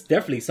 because there's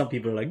definitely some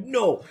people who are like,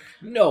 no,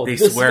 they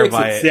swear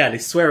by it. Yeah, they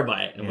swear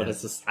by it, but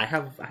it's just I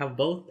have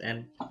both,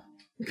 and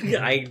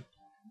I.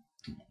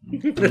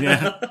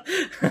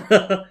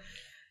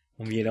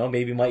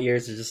 Maybe my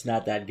ears are just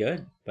not that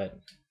good, but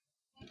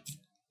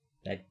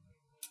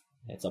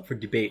that's up for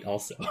debate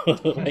also.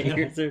 My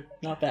ears are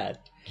not bad.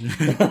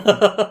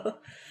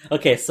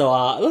 Okay, so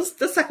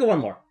let's tackle one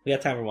more. We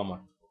got time for one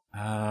more.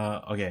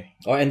 Okay.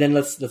 And then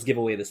let's give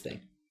away this thing.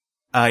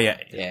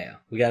 Yeah.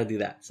 We got to do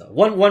that. So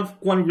one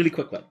really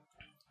quick one.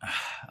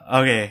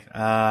 Okay.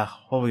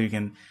 Hopefully we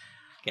can.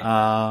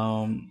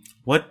 Okay.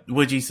 What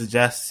would you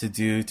suggest to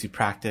do to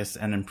practice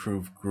and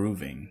improve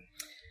grooving?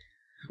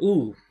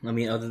 Ooh, I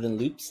mean, other than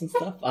loops and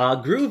stuff,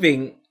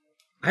 grooving,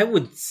 I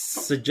would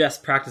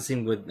suggest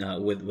practicing with the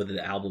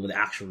album, with the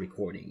actual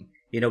recording,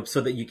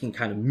 so that you can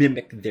kind of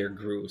mimic their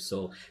grooves.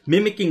 So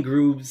mimicking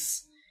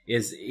grooves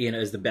is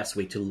the best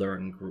way to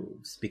learn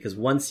grooves, because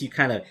once you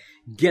kind of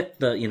get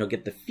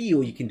the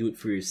feel, you can do it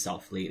for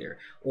yourself later,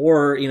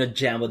 or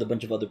jam with a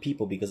bunch of other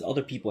people, because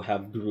other people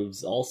have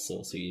grooves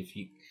also. So if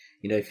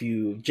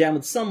you jam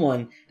with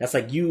someone, that's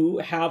like you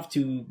have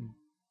to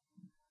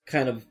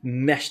kind of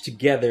mesh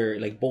together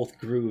like both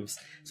grooves.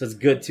 So it's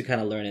good to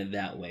kind of learn it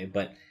that way.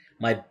 But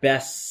my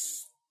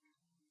best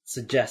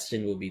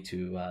suggestion would be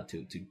to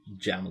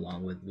jam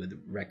along with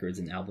records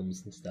and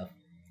albums and stuff.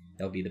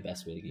 That would be the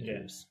best way to get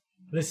grooves.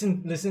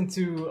 Listen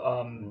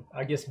to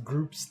I guess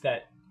groups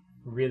that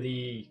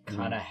really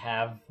kind of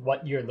have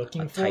what you're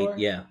looking for. Tight,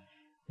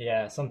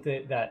 yeah,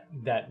 something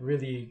that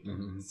really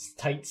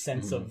tight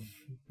sense of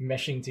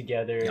meshing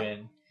together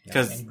and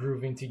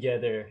grooving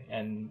together,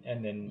 and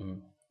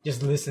then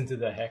just listen to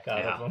the heck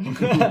out of them.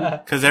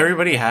 Because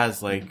everybody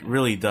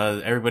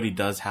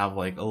does have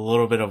like a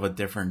little bit of a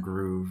different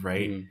groove,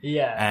 right?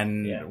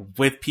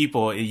 With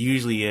people, it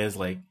usually is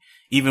like,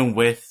 even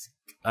with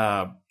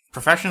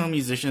professional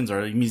musicians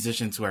or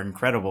musicians who are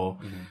incredible.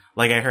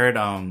 Like I heard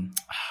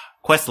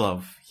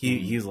Questlove,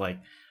 he's like,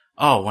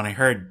 oh, when I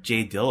heard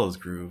Jay Dillow's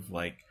groove,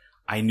 like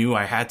I knew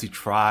I had to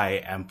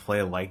try and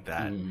play like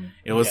that.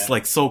 It was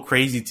like so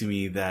crazy to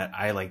me that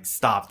I like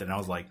stopped and I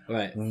was like,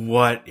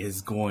 what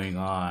is going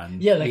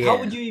on? Yeah, like how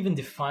would you even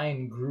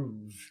define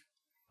groove?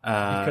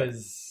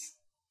 Because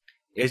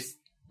it's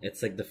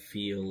like the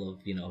feel of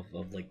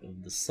of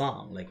the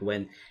song, like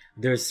when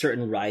there's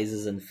certain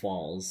rises and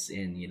falls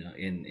in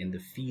the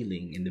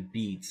feeling, in the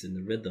beats, in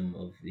the rhythm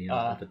of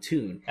of a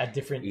tune at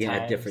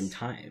different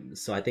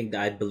times. So I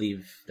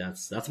believe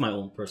that's my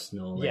own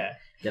personal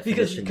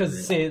definition.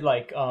 Because say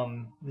like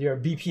your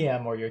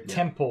BPM or your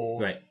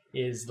tempo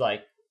is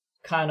like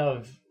kind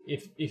of,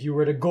 if you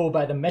were to go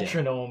by the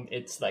metronome,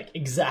 it's like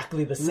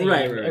exactly the same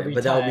every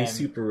but time. that would be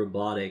super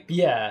robotic.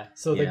 Yeah,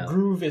 so the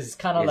groove is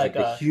kind of like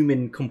a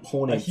human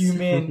component, a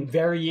human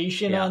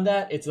variation on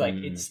that. It's like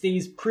it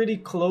stays pretty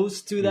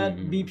close to that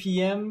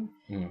BPM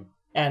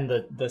and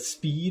the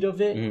speed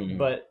of it,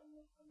 but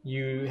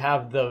you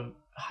have the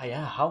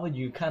how would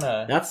you kind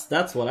of?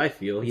 That's what I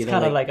feel. It's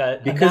kind of like a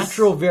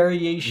natural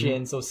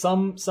variation. So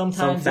sometimes some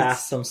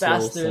fast, it's some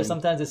faster, slow,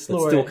 sometimes it's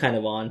slower. But still kind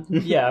of on.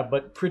 Yeah,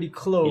 but pretty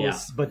close. Yeah.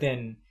 But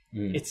then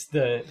it's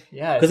the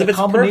it's a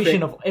combination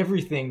perfect, of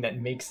everything that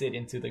makes it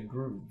into the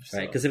groove. So.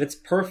 Right? Because if it's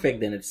perfect,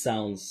 then it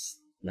sounds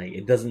like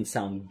it doesn't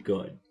sound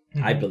good.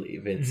 I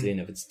believe it's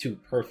if it's too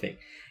perfect,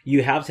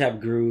 you have to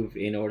have groove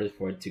in order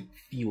for it to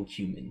feel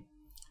human.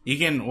 You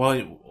can,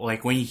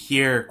 like when you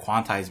hear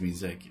quantized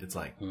music, it's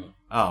like,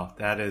 oh,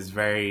 that is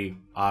very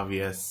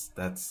obvious.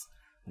 That's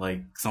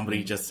Like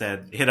somebody just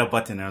said, hit a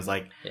button, and I was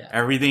like, Yeah.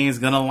 everything is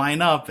gonna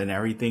line up, and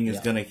everything is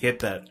gonna hit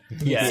that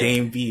Yeah.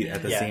 same beat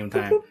at the same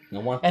time.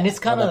 And it's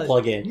kind of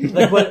plug in.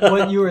 like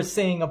what you were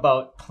saying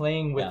about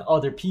playing with Yeah.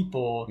 other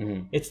people.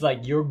 Mhm. It's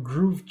like your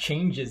groove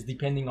changes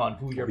depending on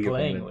who you're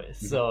playing with.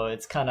 Mhm. So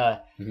it's kind of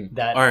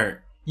that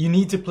Or you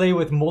need to play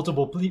with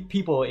multiple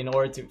people in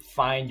order to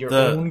find your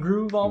own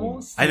groove.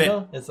 Almost, I you think-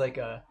 know, it's like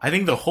a I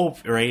think the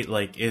hope, right,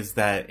 like, is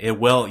that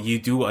you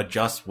do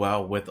adjust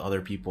well with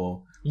other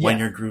people when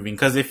you're grooving.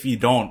 Because if you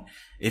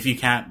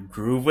can't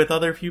groove with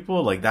other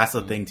people, like, that's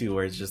the thing too,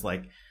 where it's just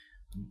like,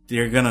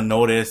 you're gonna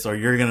notice,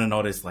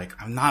 like,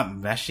 I'm not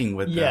meshing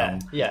with them.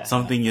 Yeah.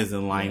 Something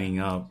isn't lining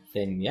up.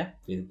 Then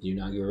you're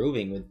not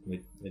grooving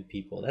with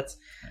people.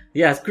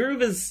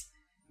 Groove is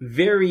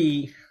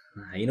very,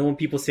 when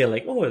people say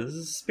like, oh, this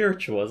is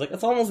spiritual, it's like,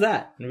 it's almost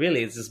that. And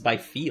really, it's just by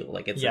feel.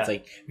 Like, it's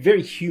like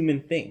very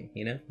human thing,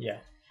 Yeah.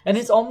 And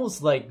it's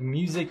almost like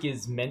music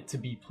is meant to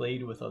be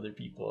played with other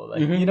people.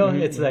 Like,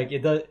 it's like it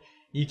does.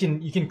 You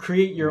can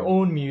create your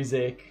own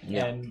music,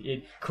 and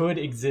it could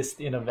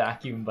exist in a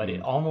vacuum, but it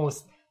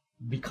almost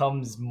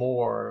becomes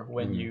more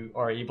when you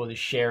are able to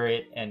share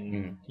it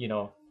and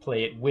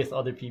play it with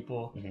other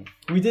people.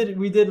 We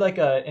did like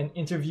an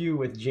interview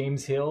with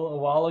James Hill a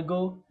while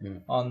ago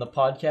on the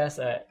podcast.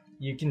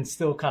 You can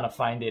still kind of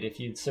find it if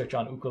you search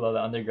on Ukulele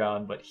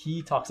Underground, but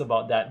he talks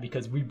about that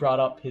because we brought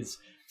up his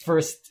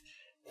first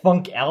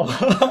funk album,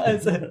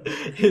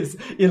 his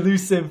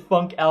elusive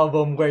funk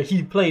album where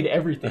he played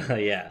everything.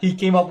 He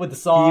came up with the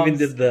songs. He even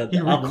did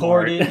the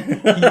recorded. He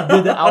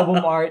did the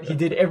album art. He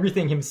did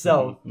everything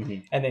himself.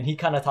 And then he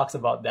kind of talks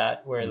about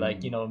that, where like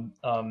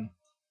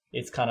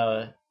it's kind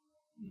of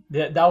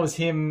that was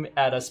him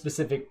at a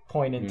specific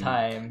point in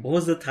time. What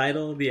was the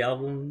title of the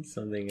album?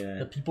 Something.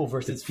 The People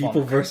versus the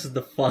People versus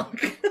the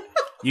Funk.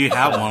 You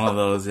have one of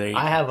those, eh?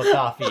 I have a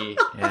copy.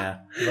 Yeah.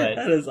 But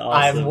that is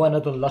awesome. I'm one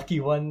of the lucky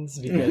ones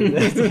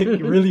because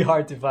it's really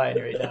hard to find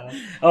right now.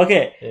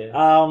 Okay.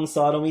 Yeah.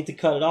 So I don't mean to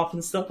cut it off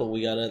and stuff, but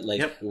we gotta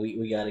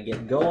we gotta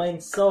get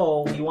going.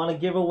 So we want to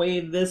give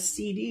away this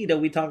CD that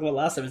we talked about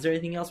last time. Is there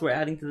anything else we're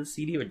adding to the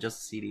CD or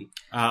just the CD?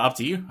 Up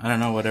to you. I don't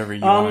know, whatever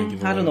you want to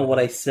give away. I don't know what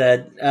I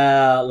said.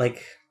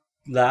 Like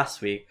last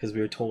week because we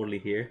were totally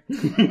here.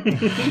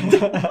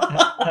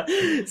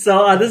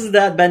 So this is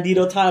that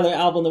Bandito Tyler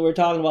album that we were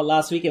talking about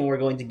last week, and we're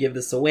going to give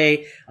this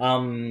away.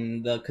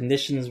 The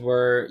conditions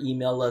were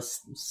email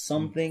us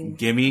something.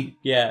 Gimme.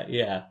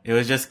 Yeah. It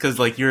was just because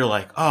like you're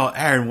like, oh,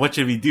 Aaron, what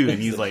should we do? And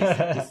he's like,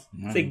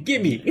 say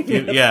gimme.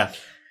 Yeah.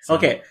 So.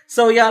 Okay,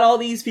 so we got all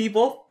these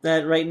people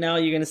that right now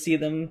you're gonna see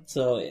them.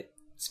 So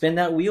spin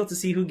that wheel to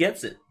see who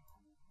gets it.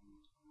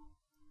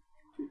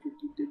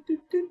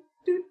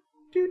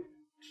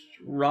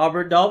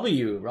 Robert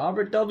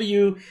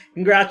W,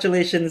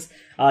 congratulations.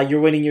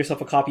 You're winning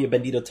yourself a copy of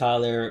Bandito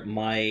Tyler,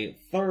 my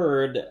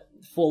third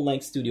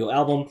full-length studio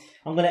album.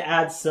 I'm gonna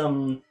add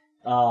some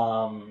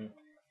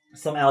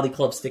Aldi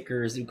Club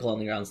stickers, Ukulele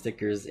Underground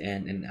stickers,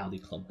 and an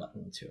Aldi Club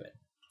button to it.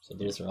 So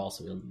those are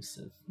also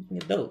elusive. You can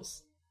get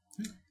those.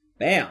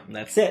 Bam,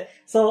 that's it.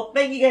 So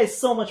thank you guys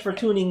so much for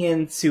tuning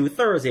in to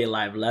Thursday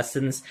Live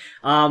Lessons.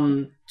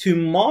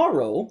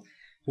 Tomorrow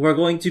we're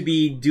going to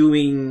be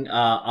doing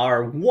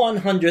our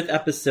 100th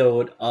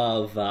episode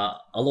of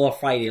Aloha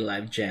Friday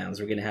Live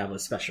Jams. We're going to have a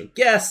special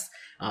guest.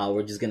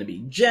 We're just going to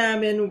be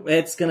jamming.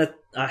 It's going to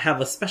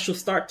have a special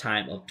start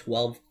time of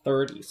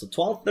 12:30. So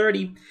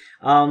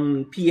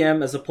 12:30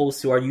 p.m. as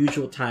opposed to our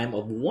usual time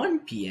of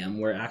 1 p.m.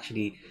 We're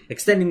actually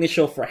extending the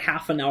show for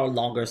half an hour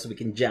longer so we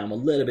can jam a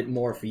little bit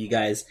more for you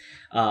guys.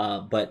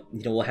 But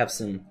we'll have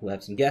some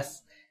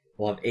guests.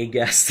 We'll have a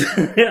guest.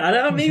 I don't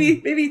know,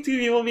 maybe two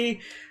people.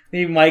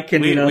 Maybe Mike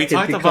can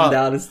can come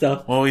down and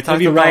stuff. Well, we talked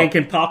maybe about Ryan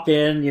can pop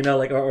in,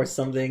 or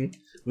something.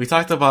 We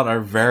talked about our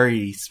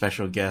very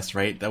special guest,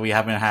 right? That we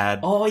haven't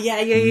had. Oh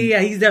yeah.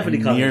 He's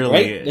definitely coming,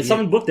 right?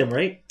 Someone booked him,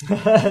 right?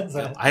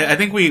 I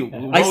think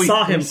I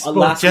saw him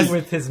last week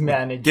with his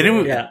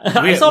manager.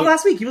 I saw him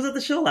last week. He was at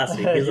the show last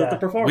week. He was at the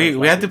performance.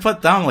 We had to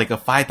put down like a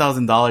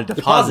 $5,000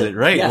 deposit,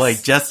 right? Yes.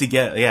 Like just to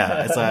get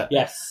It's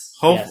yes.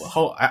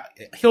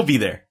 He'll be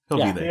there.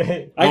 He'll be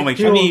there. We'll make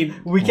sure.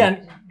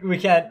 We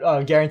can't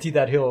guarantee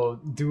that he'll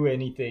do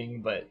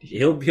anything, but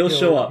he'll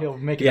show up. He'll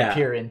make an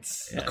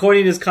appearance. Yeah.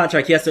 According to his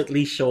contract, he has to at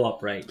least show up,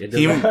 right? It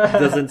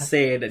doesn't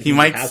say that he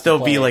might still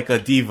be like a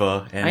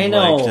diva. And I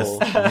know. Like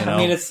just, I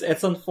mean, it's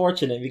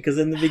uncertain because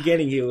in the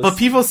beginning he was. But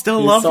people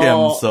still love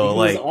him, so he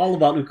like was all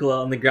about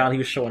Ukulele on the ground. He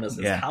was showing us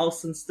his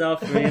house and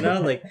stuff,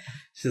 like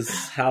his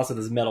house with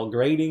his metal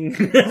grating.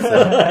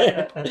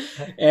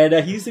 And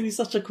he used to be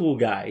such a cool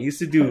guy. He used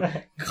to do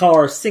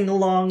car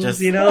sing-alongs,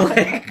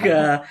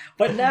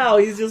 but now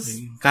he's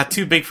just got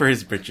too big for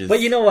his britches. But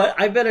you know what?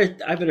 I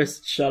better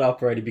shut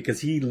up already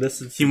because he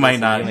listens. He might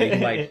not. He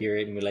might hear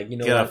it and be like,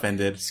 get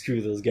offended.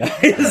 Screw those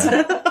guys.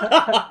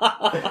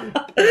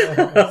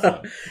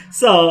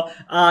 So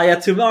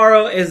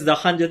tomorrow is the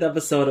 100th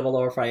episode of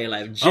Aloha Friday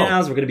Live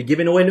Jams. We're gonna be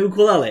giving away an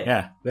ukulele.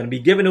 Yeah, we're gonna be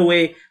giving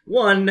away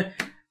one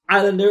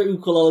Islander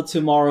ukulele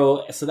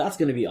tomorrow, so that's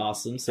gonna be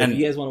awesome. So if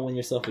you guys want to win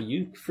yourself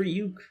a free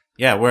uke,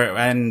 Yeah,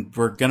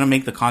 we're gonna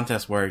make the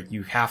contest where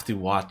you have to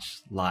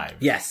watch live.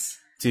 Yes.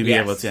 To be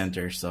able to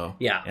enter. So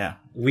yeah.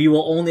 We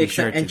will only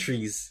accept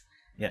entries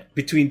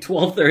between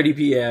 12:30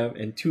 p.m.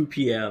 and 2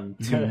 p.m.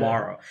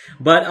 tomorrow.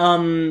 But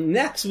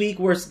next week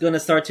we're gonna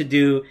start to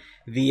do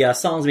the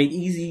Songs Made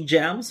Easy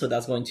Jam. So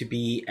that's going to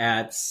be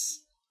at,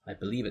 I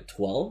believe, at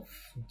 12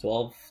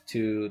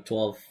 to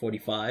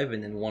 12:45,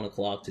 and then 1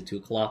 o'clock to 2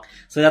 o'clock.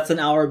 So that's an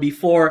hour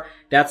before.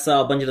 That's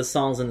a bunch of the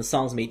songs in the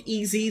Songs Made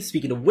Easy.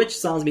 Speaking of which,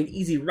 Songs Made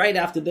Easy right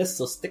after this,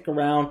 so stick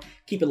around.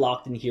 Keep it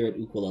locked in here at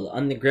Ukulele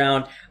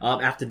Underground.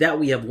 After that,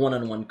 we have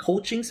one-on-one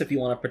coaching. So if you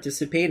want to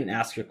participate and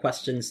ask your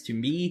questions to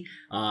me,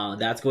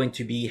 that's going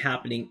to be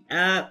happening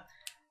at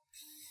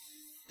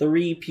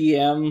 3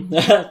 p.m.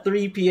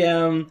 3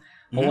 p.m.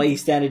 Hawaii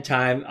Standard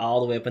Time,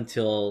 all the way up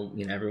until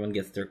everyone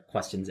gets their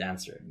questions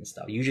answered and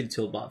stuff. Usually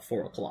till about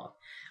 4 o'clock.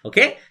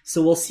 Okay,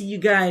 so we'll see you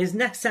guys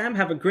next time.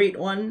 Have a great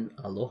one.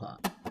 Aloha.